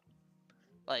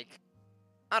 like,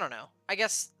 I don't know. I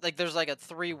guess like there's like a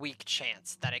 3-week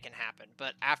chance that it can happen,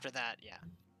 but after that, yeah.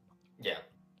 Yeah,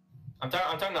 I'm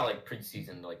talking about like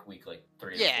preseason, like week like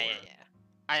 3 or 4. Yeah.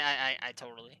 I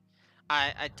totally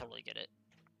get it.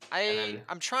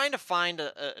 I'm trying to find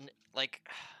I'm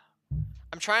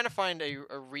trying to find a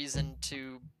reason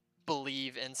to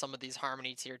believe in some of these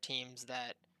Harmony tier teams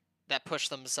that push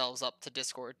themselves up to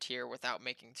Discord tier without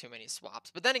making too many swaps.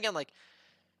 But then again, like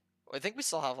I think we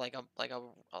still have like a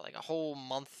whole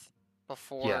month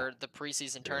before the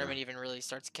preseason tournament even really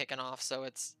starts kicking off. So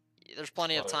there's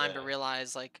plenty of time to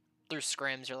realize, like through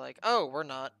scrims, you're like, oh, we're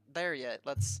not there yet.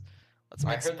 Let's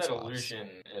make I some heard that swaps. Illusion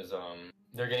is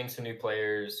they're getting some new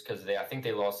players because I think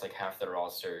they lost like half their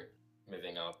roster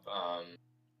moving up.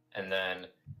 And then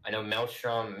I know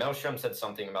Maelstrom said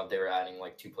something about they were adding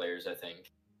like 2 players, I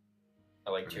think.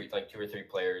 Like 2 or 3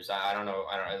 players. I don't know.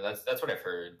 That's what I've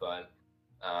heard, but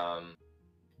I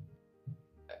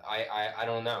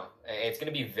don't know. It's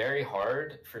gonna be very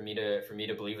hard for me to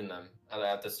believe in them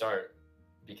at the start,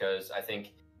 because I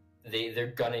think they're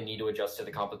gonna need to adjust to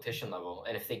the competition level,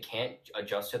 and if they can't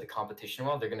adjust to the competition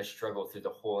level, they're gonna struggle through the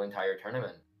whole entire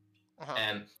tournament.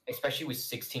 And especially with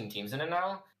 16 teams in it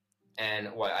now,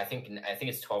 and what I think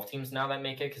it's 12 teams now that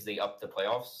make it because they upped the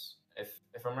playoffs.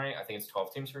 If I'm right, I think it's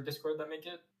 12 teams for Discord that make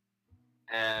it.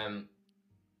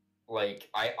 Like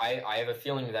I have a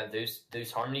feeling that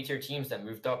those Harmony tier teams that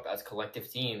moved up as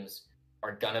collective teams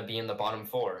are gonna be in the bottom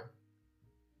 4.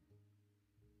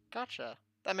 Gotcha.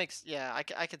 That makes, yeah,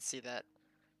 I could see that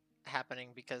happening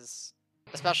because,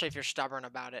 especially if you're stubborn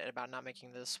about it, about not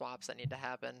making those swaps that need to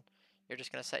happen, you're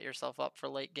just going to set yourself up for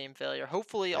late game failure.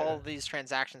 Hopefully all of these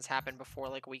transactions happen before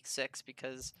like week 6,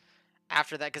 because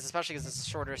after that, because especially because it's a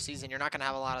shorter season, you're not going to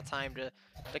have a lot of time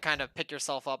to kind of pick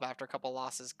yourself up after a couple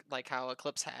losses, like how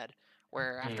Eclipse had,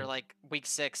 where after like week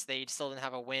 6, they still didn't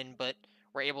have a win, but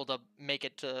were able to make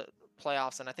it to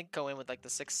playoffs, and I think go in with like the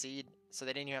 6th seed, so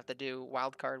they didn't even have to do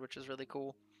wild card, which is really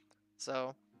cool.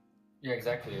 So yeah,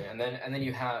 exactly. And then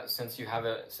you have, since you have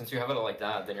it like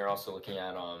that, then you're also looking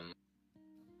at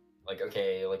like,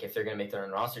 okay, like if they're gonna make their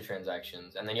own roster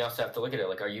transactions, and then you also have to look at it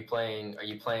like, are you playing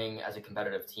as a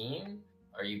competitive team?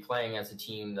 Are you playing as a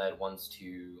team that wants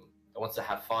to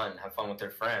have fun with their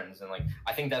friends? And like,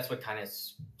 I think that's what kind of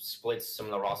splits some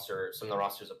of the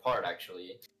rosters apart,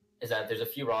 actually, is that there's a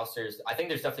few rosters. I think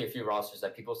there's definitely a few rosters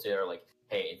that people say are like,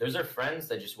 hey, those are friends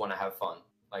that just want to have fun.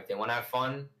 Like, they want to have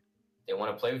fun. They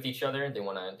want to play with each other. They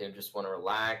just want to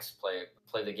relax,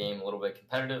 play the game a little bit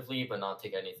competitively, but not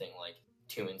take anything like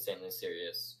too insanely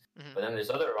serious. But then there's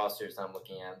other rosters that I'm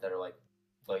looking at that are like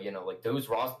you know, like those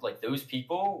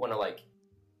people want to like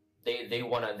they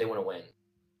want to win.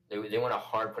 They want to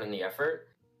hard put in the effort,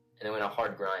 and they want a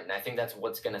hard grind. And I think that's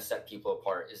what's going to set people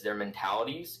apart, is their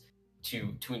mentalities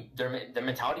to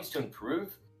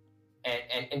improve,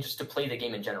 and just to play the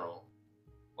game in general.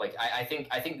 Like I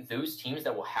think those teams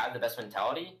that will have the best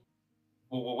mentality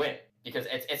will win, because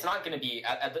it's not going to be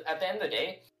at the end of the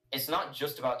day, it's not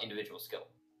just about individual skill.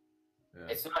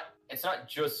 Yeah. It's not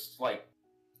just like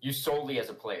you solely as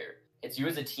a player. It's you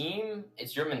as a team.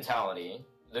 It's your mentality.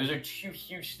 Those are two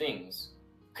huge things,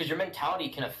 because your mentality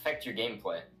can affect your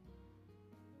gameplay.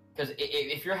 Because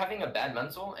if you're having a bad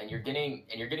mental and you're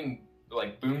getting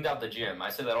like boomed out the gym, I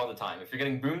say that all the time. If you're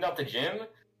getting boomed out the gym,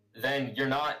 then you're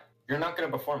not going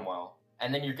to perform well,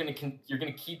 and then you're going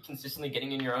to keep consistently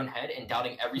getting in your own head and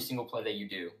doubting every single play that you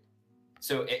do.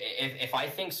 So if I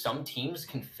think some teams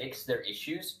can fix their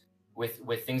issues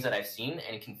with things that I've seen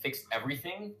and can fix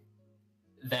everything,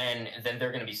 then they're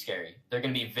going to be scary. They're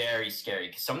going to be very scary,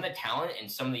 because some of the talent and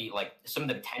some of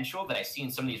the potential that I see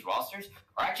in some of these rosters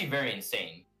are actually very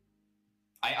insane.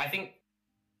 I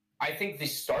think the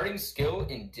starting skill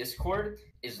in Discord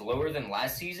is lower than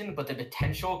last season, but the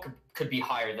potential could be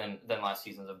higher than last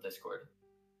season's of Discord.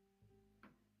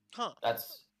 Huh.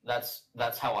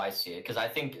 That's how I see it, because I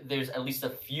think there's at least a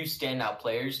few standout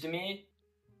players to me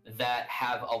that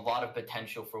have a lot of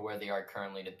potential for where they are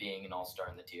currently to being an all-star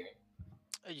in the tier.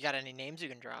 You got any names you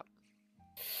can drop?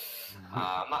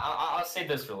 I'll save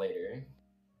this for later.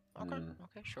 Okay,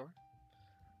 okay, sure.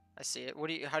 I see it.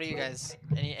 How do you guys,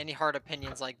 any hard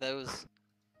opinions like those?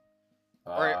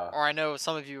 Or I know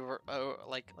some of you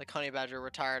like Honey Badger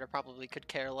retired, or probably could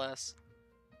care less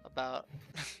about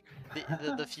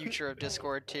the future of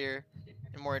Discord tier,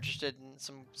 and more interested in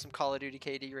some Call of Duty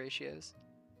KD ratios.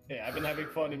 Hey, I've been having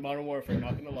fun in Modern Warfare,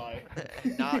 not gonna lie.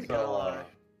 Not gonna lie.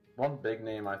 One big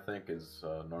name I think is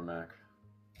Normac.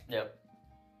 Yep.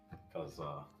 Because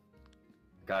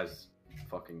guy's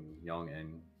fucking young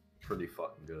and pretty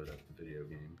fucking good at the video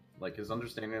game. Like, his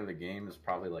understanding of the game is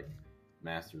probably like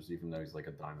Masters, even though he's like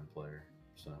a diamond player.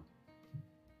 So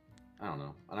I don't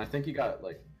know. And I think you got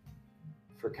like,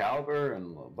 for Caliber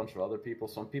and a bunch of other people,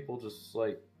 some people just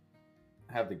like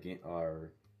have the game,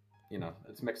 or you know,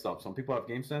 it's mixed up. Some people have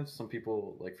game sense. Some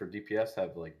people, like for DPS,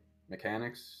 have like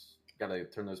mechanics. Got to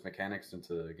turn those mechanics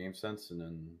into game sense, and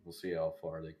then we'll see how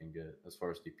far they can get as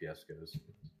far as DPS goes.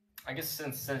 I guess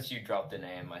since you dropped a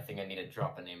name, I think I need to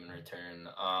drop a name in return.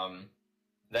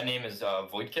 That name is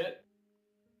Voidkit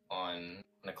on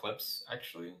Eclipse,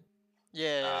 actually.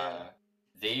 Yeah.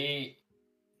 They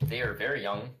are very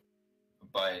young,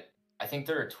 but I think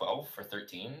they're 12 or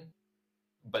 13.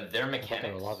 But their mechanics,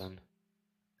 they're 11.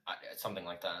 Something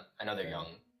like that. I know they're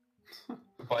young,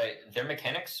 but their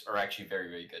mechanics are actually very,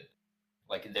 very good.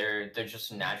 Like, they're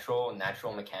just natural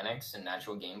mechanics and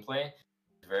natural gameplay.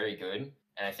 Very good.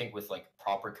 And I think with like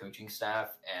proper coaching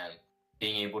staff and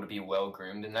being able to be well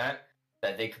groomed in that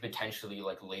they could potentially,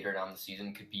 like, later down the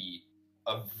season could be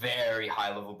a very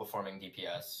high level performing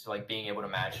DPS. So, like, being able to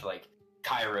match like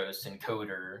Kairos and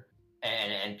Coder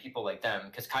and people like them,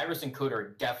 because Kairos and Code are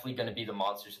definitely going to be the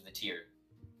monsters of the tier.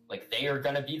 Like, they are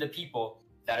going to be the people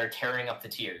that are tearing up the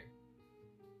tier.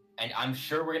 And I'm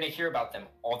sure we're going to hear about them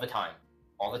all the time.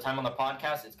 All the time on the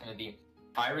podcast, it's going to be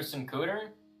Kairos and Coder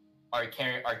are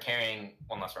carrying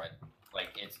One Last Ride.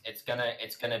 Like, it's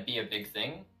gonna be a big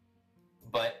thing.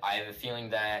 But I have a feeling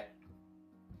that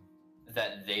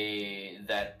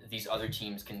these other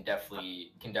teams can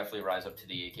definitely rise up to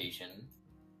the occasion.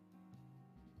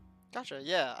 Gotcha.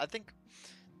 Yeah, I think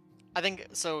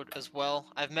so as well.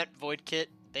 I've met Void Kit.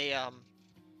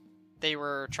 They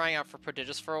were trying out for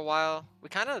Prodigious for a while. We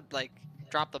kind of like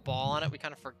dropped the ball on it. We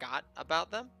kind of forgot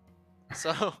about them.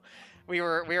 So we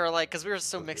were like, because we were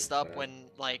so mixed up when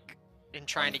like in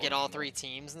trying to get all 3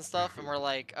 teams and stuff, and we're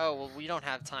like, oh well, we don't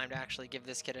have time to actually give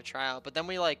this kid a tryout. But then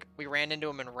we ran into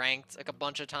him in ranked like a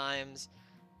bunch of times,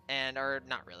 or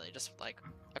not really, just like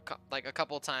a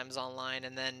couple of times online,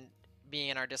 and then being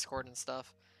in our Discord and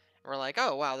stuff. And we're like,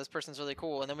 oh wow, this person's really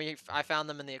cool. And then I found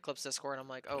them in the Eclipse Discord, and I'm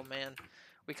like, oh man,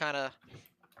 we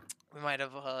might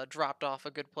have dropped off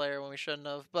a good player when we shouldn't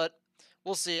have. But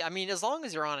we'll see. I mean, as long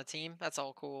as you're on a team, that's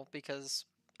all cool, because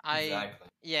I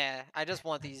just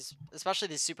want these, especially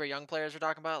these super young players we're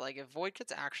talking about. Like, if Void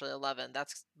Kit's actually 11,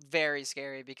 that's very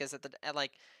scary, because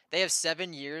they have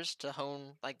 7 years to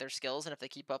hone like their skills, and if they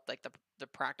keep up like the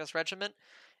practice regiment,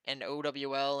 and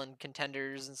OWL and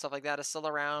contenders and stuff like that is still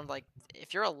around, like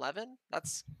if you're 11,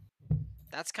 that's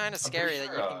kind of scary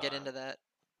that you can get into that.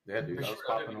 Yeah, dude, I was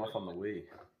popping off on the Wii.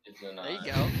 There you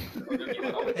go.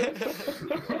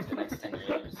 The next 10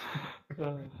 years.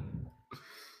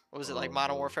 What was it, like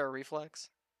Modern Warfare Reflex?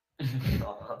 Wii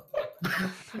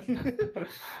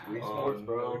Sports,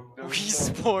 bro. Wii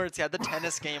Sports, yeah, the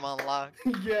tennis game on lock.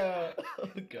 Yeah.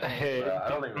 God. Hey, I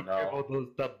don't even know.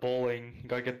 That bowling. You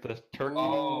gotta get the turkey.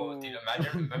 Oh, dude,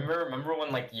 remember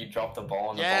when like you dropped the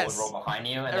ball and the Yes. ball would roll behind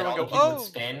you, and Everyone then all the go, people "Oh!" would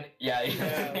spin? Yeah,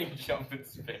 you jump and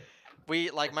spin.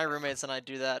 My roommates and I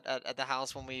do that at the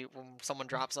house when someone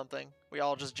drops something. We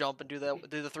all just jump and do the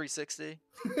 360.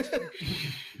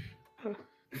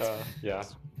 Yeah.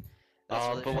 That's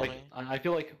really but like, funny. I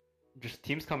feel like just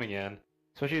teams coming in,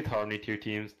 especially with Harmony tier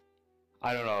teams.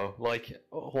 I don't know, like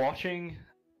watching,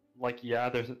 like yeah,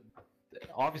 there's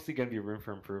obviously gonna be room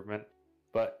for improvement,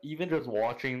 but even just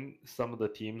watching some of the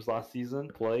teams last season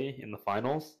play in the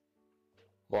finals,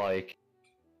 like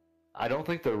I don't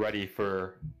think they're ready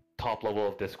for top level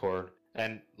of Discord.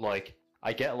 And like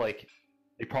I get like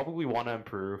they probably want to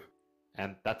improve,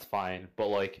 and that's fine, but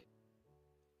like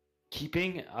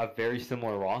keeping a very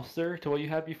similar roster to what you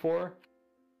had before,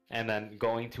 and then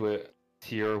going to a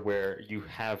tier where you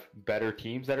have better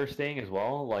teams that are staying as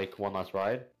well, like One Last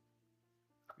Ride,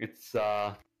 it's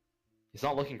not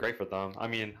looking great for them. I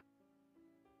mean,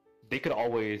 they could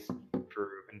always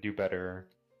improve and do better,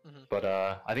 but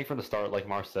I think from the start, like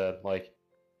Mars said, like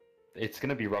it's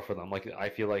gonna be rough for them. Like I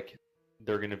feel like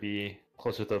they're gonna be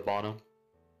closer to the bottom.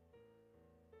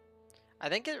 I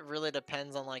think it really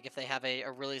depends on like if they have a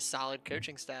really solid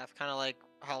coaching staff, kind of like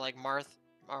how like Marth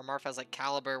has like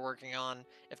Caliber working on.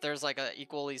 If there's like a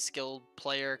equally skilled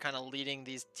player kind of leading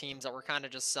these teams that were kind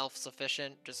of just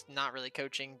self-sufficient, just not really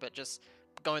coaching, but just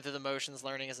going through the motions,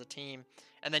 learning as a team,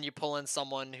 and then you pull in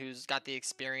someone who's got the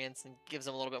experience and gives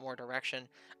them a little bit more direction,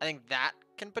 I think that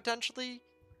can potentially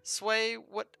sway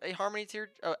what a Harmony tier,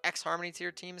 ex-Harmony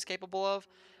tier team is capable of.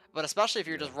 But especially if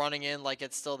you're just running in like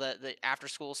it's still the after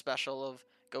school special of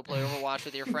go play Overwatch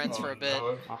with your friends for a bit.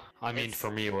 No. I mean, for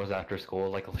me, it was after school,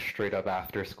 like straight up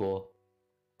after school.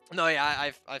 No,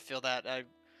 yeah, I feel that.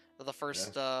 For the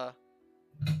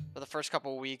first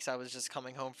couple of weeks, I was just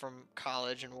coming home from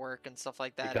college and work and stuff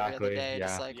like that every other day. yeah.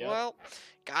 Just like, Yep. well,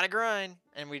 gotta grind.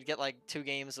 And we'd get like 2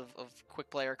 games of quick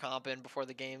player comp in before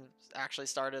the game actually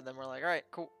started. Then we're like, all right,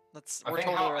 cool. I think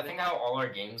how all our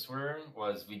games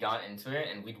was we got into it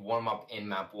and we'd warm up in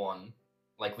map 1.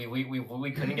 Like we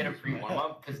couldn't get a free warm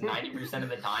up because 90% of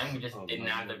the time we just didn't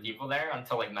have the people there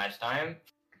until like match time.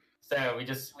 So we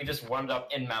just warmed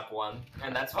up in map 1,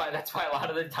 and that's why a lot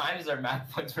of the times our map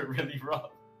 1s were really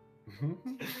rough.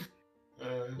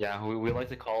 Yeah, we like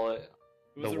to call it.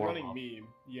 It was The a running warm-up. meme.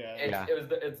 Yeah.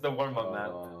 It's the warm up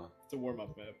map. It's a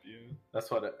warm-up map, yeah. That's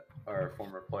what our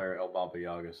former player El Baba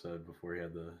Yaga said before he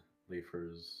had to leave for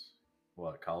his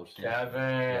college team.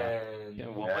 Kevin. Yeah,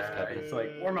 what was Kevin? It's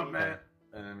like warm up, man,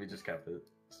 and then we just kept it.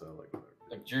 So like whatever.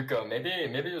 Like Druko,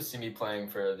 maybe you'll see me playing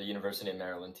for the University of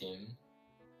Maryland team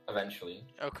eventually.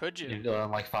 Oh, could you?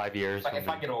 In like 5 years. If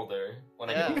I get older, when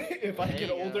I Yeah. get If I There get you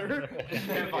go. older.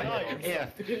 If I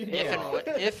get older.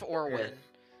 Yeah. If or when.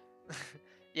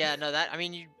 Yeah, no, that I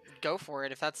mean, you go for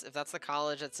it if that's the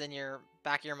college that's in your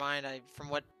back of your mind. From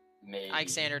what maybe. Ike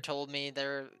Sander told me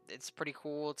it's pretty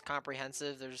cool. It's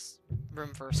comprehensive. There's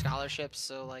room for scholarships.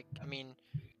 So like, I mean,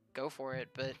 go for it.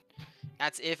 But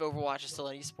that's if Overwatch is still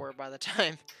an esport by the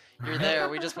time you're there.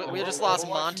 We just lost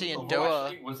Monty and Overwatch Doa.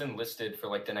 League wasn't listed for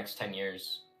like the next 10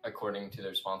 years, according to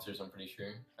their sponsors. I'm pretty sure.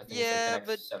 I think Yeah, it's like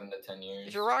the next 7 to 10 years.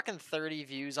 If you're rocking 30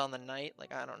 views on the night,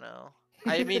 like I don't know.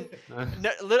 I mean,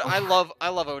 I love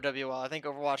OWL. I think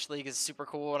Overwatch League is super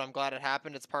cool, and I'm glad it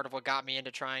happened. It's part of what got me into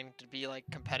trying to be like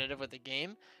competitive with the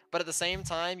game. But at the same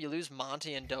time, you lose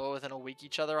Monty and Doa within a week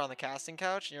each other on the casting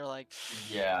couch, and you're like,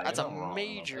 Yeah, that's you're a not wrong about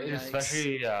major that. yikes.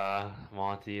 Especially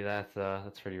Monty.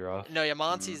 That's pretty rough. No, yeah,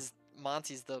 Monty's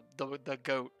the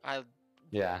goat. I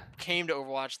Yeah. came to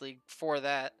Overwatch League for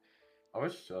that. I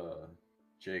wish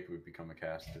Jake would become a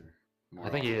caster. more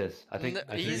I think he often. is. I think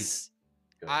He's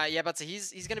Good. yeah, but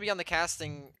he's gonna be on the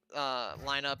casting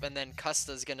lineup, and then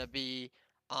Custa's gonna be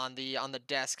on the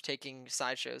desk taking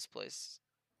Sideshow's place,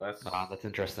 That's that's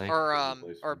interesting. or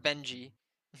Good or replacement. Benji,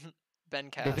 Ben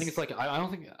The Cass. thing is, like, I don't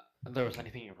think there was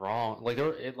anything wrong. Like,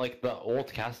 like the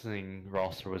old casting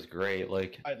roster was great.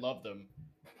 Like, I love them.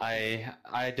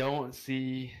 I don't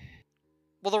see.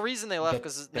 well, the reason they left the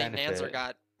because Nate Nanzer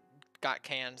benefit. got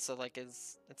canned, so like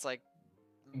it's like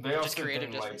They just also creative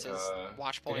didn't like, differences.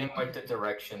 Watch they point. didn't like the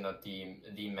direction that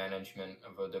the management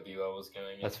of OWL was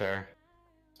going. That's fair.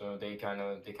 So they kind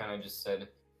of just said,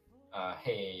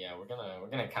 "Hey, yeah, we're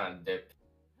gonna kind of dip."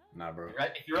 Nah, bro.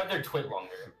 If you read their tweet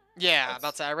longer, Yeah, That's-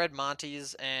 about to say I read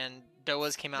Monty's and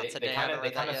Doa's came out they today. I kind haven't of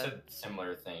read that yet. said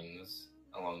similar things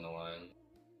along the line.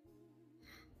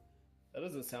 That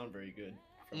doesn't sound very good.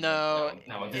 from No,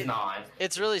 No, it does it- not.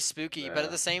 It's really spooky, but Yeah.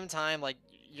 at the same time, like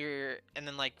and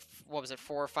then like what was it,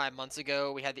 4 or 5 months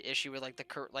ago, we had the issue with like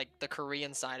the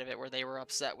Korean side of it, where they were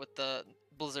upset with the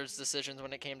Blizzard's decisions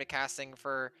when it came to casting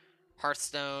for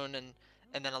Hearthstone, and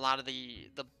then a lot of the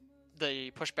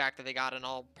pushback that they got in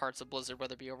all parts of Blizzard,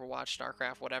 whether it be Overwatch,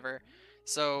 StarCraft, whatever.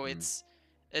 So Mhm.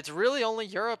 it's really only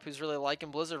Europe who's really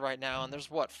liking Blizzard right now, and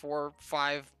there's what 4 or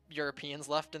 5 Europeans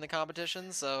left in the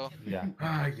competition, so. Yeah.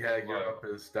 Yeah, Europe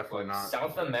is definitely Look, not.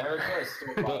 South America is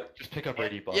still But alive. just pick up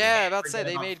Brady Bunny. Yeah, about to say Forget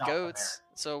they about made South goats,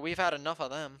 so we've had enough of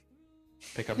them.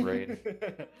 Pick up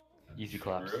Raid. Easy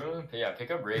claps. True. Yeah,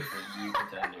 pick up Raid for EU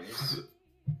contenders.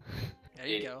 There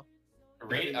you It- go.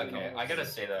 Raid. Okay, I gotta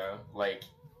say though, like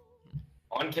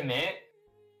on commit,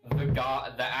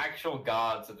 the actual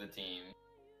gods of the team,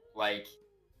 like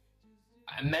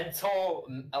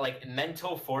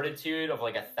mental fortitude of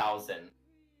like 1,000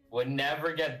 would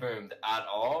never get boomed at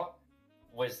all.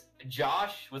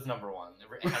 Josh was number one. The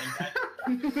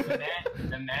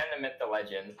man, the myth, the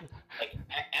legend. Like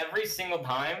every single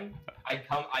time I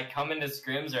come into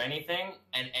scrims or anything,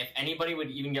 and if anybody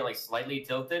would even get like slightly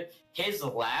tilted, his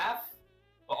laugh.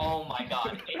 Oh my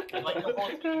god! Like the whole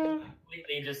team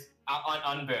completely just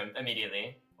unboomed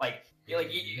immediately. Like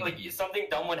something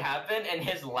dumb would happen, and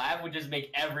his laugh would just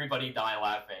make everybody die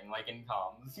laughing, like in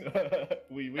comms.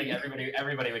 Like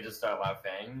everybody would just start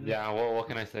laughing. Yeah. Well, what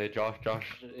can I say? Josh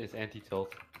is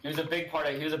anti-tilt, He was a big part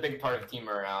of team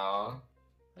morale.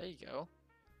 There you go.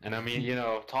 and I mean,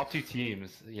 top 2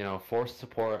 teams, force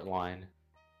support line.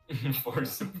 For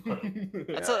support.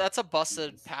 That's a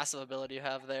busted passive ability you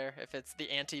have there. If it's the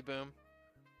anti-boom,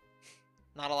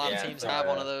 not a lot of Yeah, teams it's, have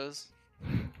one of those.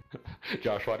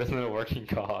 Josh, why doesn't it work in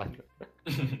COD?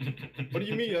 What do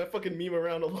you mean? I fucking meme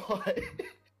around a lot.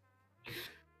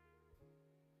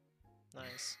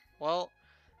 Nice. Well,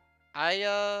 I've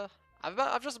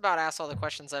just about asked all the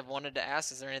questions I've wanted to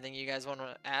ask. Is there anything you guys want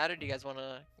to add, or do you guys want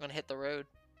to hit the road?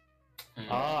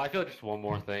 I feel like just one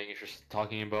more thing. It's just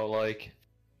talking about like,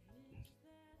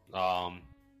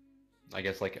 I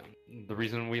guess like the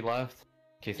reason we left.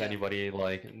 In case Yeah. anybody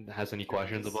like has any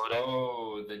questions about it.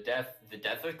 Oh, the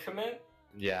death of commit.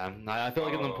 Yeah, I feel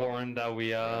like it's Oh. important that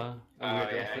we Oh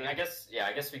address yeah, it.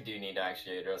 I guess we do need to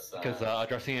actually address that. Because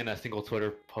addressing it in a single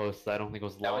Twitter post, I don't think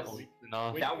was That was- long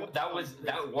enough. that was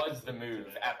the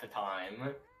move at the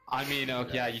time. I mean,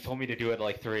 yeah, you told me to do it at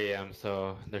like 3 a.m.,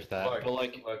 so there's that. Look, but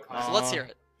like, look, So let's hear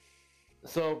it.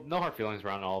 so no hard feelings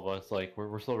around all of us. Like,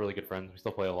 we're still really good friends. We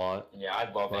still play a lot. yeah,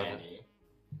 I'd love But- Andy.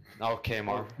 Okay,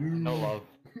 Marv, no love.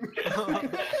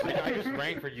 I just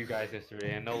rang for you guys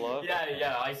yesterday, and no love.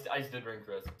 Yeah, I did ring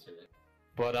for us too.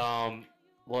 But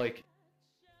like,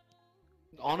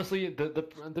 honestly,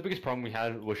 the biggest problem we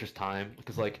had was just time,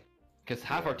 because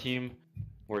half our team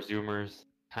were Zoomers,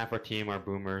 half our team are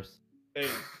Boomers. Hey,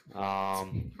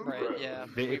 Right. Yeah.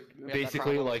 Basically,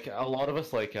 problem. like a lot of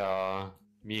us, like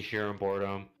me, Sheer, and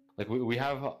Boredom, like we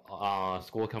have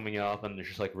school coming up, and it's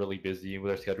just like really busy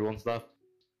with our schedule and stuff.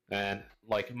 And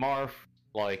like Marv,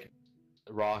 like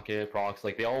Rocket, Prox,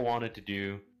 like they all wanted to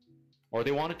do or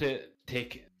they wanted to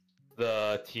take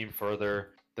the team further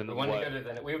than We what. wanted to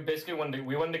go to we basically wanted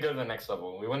to go to the next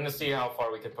level. We wanted to see how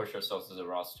far we could push ourselves as a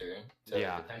roster to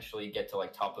Yeah. potentially get to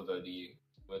like top of OD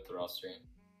with the roster.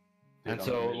 And Dude,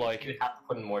 so I'm- like We'd have to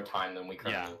put in more time than we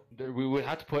yeah, currently. we would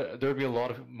have to put. There would be a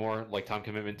lot of more like time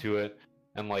commitment to it,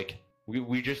 and like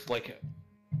we just like.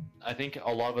 I think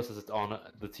a lot of us as on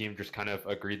the team just kind of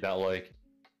agreed that like,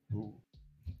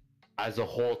 as a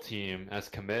whole team, as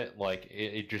commit, like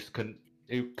it just couldn't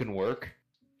work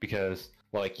because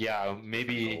like yeah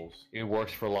maybe Goals. it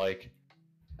works for like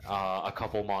a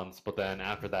couple months, but then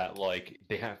after that like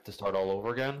they have to start all over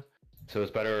again. So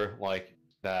it's better like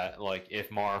that like if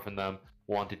Marv and them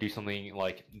want to do something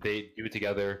like they do it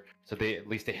together, so they at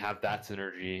least they have that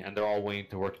synergy and they're all willing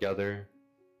to work together.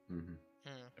 Mhm.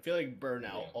 I feel like Burnout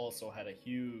Yeah. also had a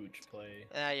huge play.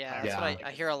 Yeah, that's Yeah. what I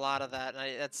hear a lot of that,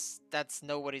 and that's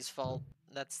nobody's fault.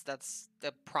 That's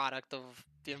the product of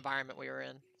the environment we were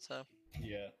in. So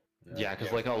Yeah. Yeah, because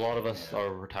Yeah. like a lot of us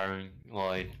are retiring,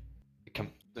 like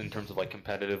in terms of like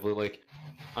competitively. Like,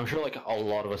 I'm sure like a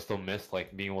lot of us still miss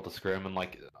like being able to scrim, and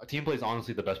like team play is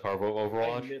honestly the best part of I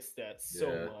Overwatch. missed that so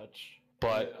Yeah. much.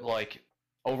 But like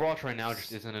Overwatch right now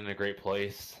just isn't in a great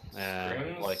place, and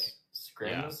Scrims, like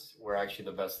scrims were actually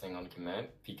the best thing on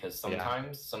commit because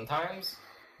Yeah. sometimes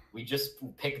we just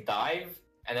pick dive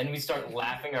and then we start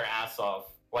laughing our ass off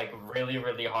like really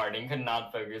really hard and could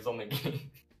not focus on the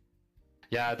game.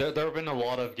 yeah, there have been a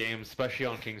lot of games, especially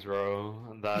on Kings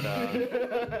Row,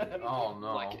 that Oh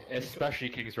no. like especially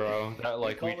Kings Row that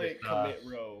like we call we it just commit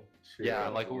row. Shit, yeah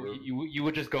like Torb. you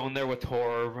would just go in there with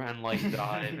Torb and like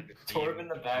dive. and Torb in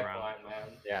the back around. line,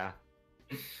 man. Yeah.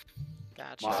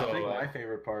 gotcha. I So, think my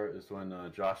favorite part is when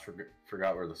Josh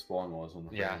forgot where the spawn was on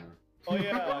the Yeah. framer. Oh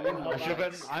yeah,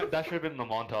 That should have been the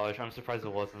montage. I'm surprised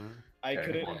it wasn't. I Okay,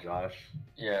 couldn't. come on, Josh.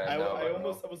 Yeah, I no, I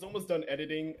was almost done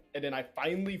editing, and then I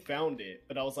finally found it,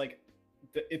 but I was like,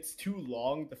 it's too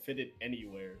long to fit it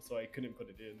anywhere, so I couldn't put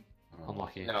it in.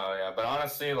 Unlucky. No, yeah, but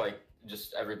honestly, like,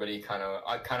 just everybody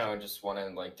I kind of just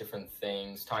wanted like different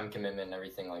things, time commitment, and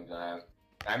everything like that.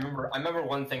 I remember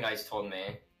one thing Ice told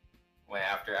me when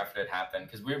after it happened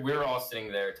because we were all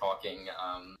sitting there talking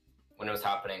when it was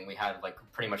happening. We had like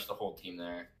pretty much the whole team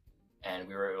there, and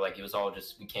we were like it was all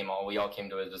just we all came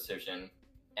to a decision.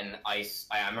 And Ice,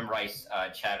 I remember Ice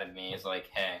chatted me. He's like,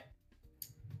 "Hey,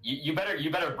 you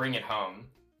better bring it home."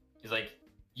 He's like,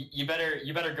 "You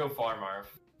better go far, Marv."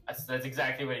 That's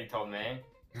exactly what he told me,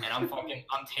 and I'm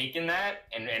taking that,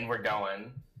 and we're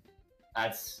going.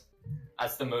 That's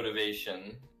the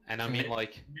motivation. And I mean,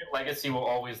 like, Your legacy will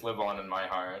always live on in my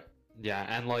heart. yeah,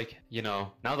 and like, you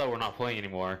know, now that we're not playing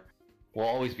anymore, we'll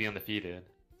always be undefeated.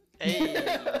 Hey,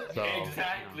 So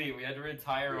Exactly, we had to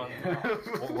retire on.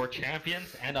 we're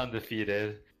champions and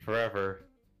undefeated forever.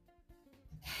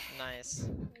 nice.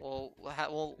 Well,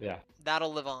 Yeah.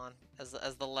 that'll live on as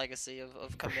the legacy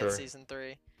of Commit sure. Season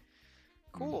 3.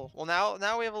 Cool. Well,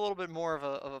 now we have a little bit more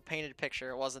of a painted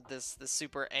picture. It wasn't this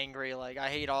super angry like I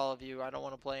hate all of you. I don't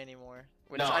want to play anymore.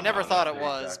 Which No, I never no, thought no, it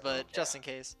was, exactly. but just in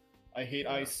case. I hate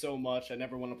Ice so much. I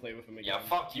never want to play with him again. Yeah,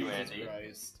 fuck you, Jesus Andy.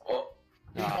 Christ. Oh,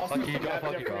 He Nah, cost fuck us you, the go map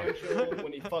fuck you, go. differential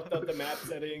when he fucked up the map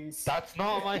settings. That's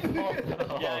not my fault. at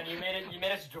all. yeah, and you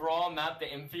made us draw a map to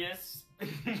Imphius.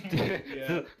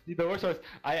 Yeah. The worst part is,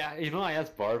 I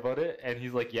asked Bar about it, and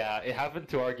he's like, "Yeah, it happened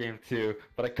to our game too,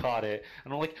 but I caught it."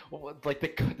 And I'm like, "Like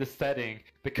the setting,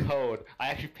 the code, I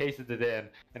actually pasted it in,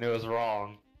 and it was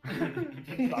wrong." So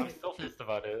I'm still pissed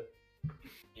about it.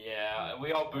 Yeah,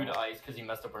 we all booed Ice because he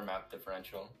messed up our map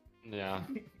differential. Yeah,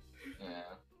 Yeah.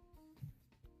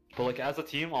 but like as a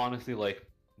team, honestly, like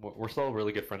we're still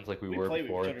really good friends, like we were play with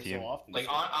before each the other team. so often. Like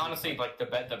honestly, like the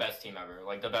best team ever.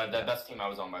 Like the best team I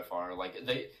was on by far. Like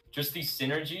just the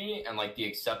synergy and like the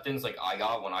acceptance like I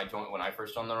got when I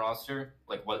first joined the roster.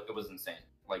 Like it was insane.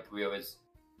 Like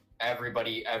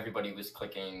everybody was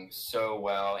clicking so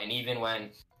well, and even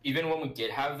when we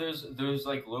did have those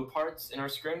like low parts in our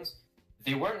scrims,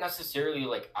 they weren't necessarily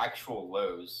like actual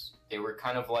lows. They were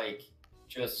kind of like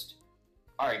just,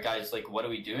 all right, guys, like what are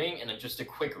we doing? And then just a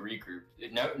quick regroup.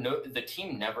 The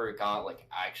team never got like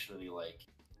actually like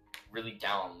really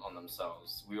down on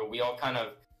themselves. We all kind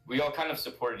of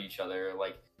supported each other.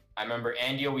 Like I remember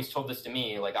Andy always told this to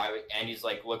me. Like Andy's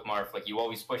like, look, Marv, like you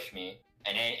always push me,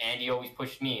 and Andy always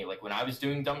pushed me. Like when I was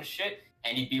doing dumb shit,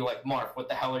 Andy'd be like, Marv, what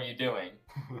the hell are you doing?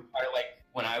 Or like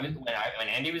when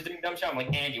Andy was doing dumb shit, I'm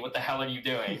like, Andy, what the hell are you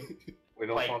doing? We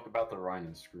don't Like- talk about the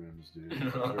Ryan scrims, dude.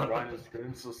 The Ryan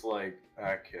scrims is like,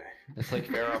 okay. It's like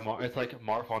Farah, it's like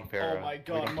Marf on Farah. Oh my We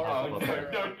God, don't Marf talk on about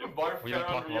Farah. that. Barf We don't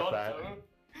talk about that.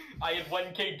 I had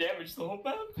 1k damage the whole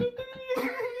map.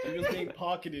 He was being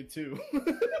pocketed too.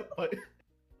 But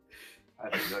I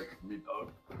think that could be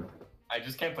dog. I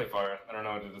just can't play far. I don't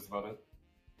know what it is about it.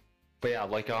 But yeah,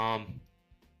 like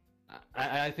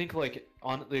I think like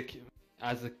on like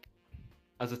as a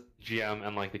GM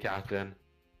and like the captain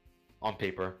on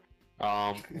paper,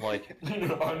 like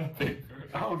On paper.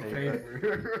 On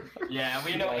paper. Yeah,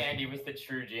 we know Andy was the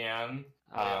true GM.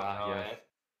 yeah.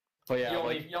 But yeah,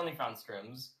 You only found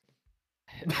scrims.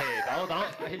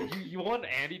 hey, you want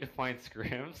Andy to find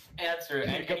scrims? Yeah, that's true.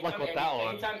 Good luck with that one.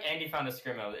 Anytime Andy found a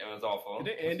scrim, it was awful.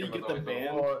 didn't Andy Scrim get was the always ban?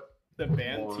 awful. The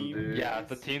ban Come on, team. dude. Yeah,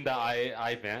 the team that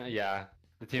I banned. Yeah,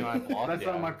 the team I lost. That's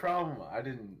yeah. not my problem. I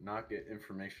did not get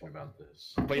information about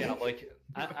this. But yeah, like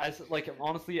as like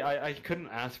honestly, I couldn't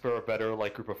ask for a better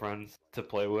like group of friends to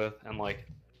play with, and like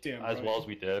Damn. as right. well as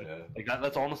we did. Yeah. Like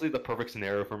that's honestly the perfect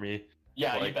scenario for me.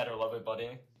 Yeah, you Like- better love it,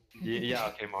 buddy. Yeah,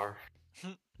 okay, Mar.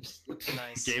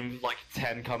 Nice. Game like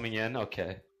 10 coming in,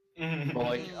 okay. But But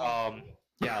like,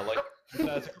 yeah, like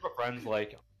as a group of friends,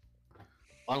 like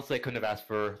honestly, I couldn't have asked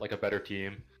for like a better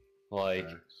team. Like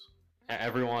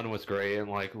everyone was great, and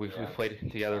like we've Yeah. played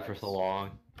together for so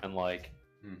long, and like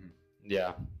Mhm.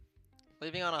 yeah,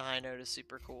 Leaving on a high note is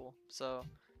super cool. So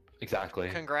exactly.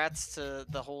 congrats to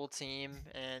the whole team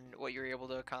and what you're able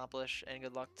to accomplish, and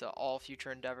good luck to all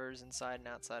future endeavors inside and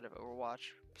outside of Overwatch.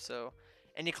 So,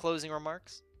 any closing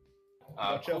remarks?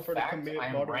 Watch cool out for the fact, commit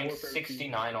I'm Modern ranked Warfare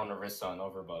 69 on Orisa on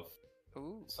Overbuff.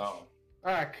 Ooh. So,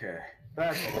 Okay.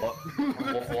 That's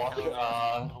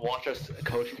Watch us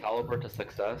coach Caliber to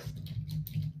success.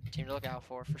 Team to look out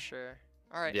for sure.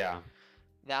 All right. Yeah.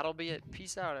 That'll be it.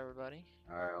 Peace out, everybody.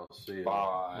 Alright, I'll see you.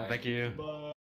 bye. Thank you. Bye.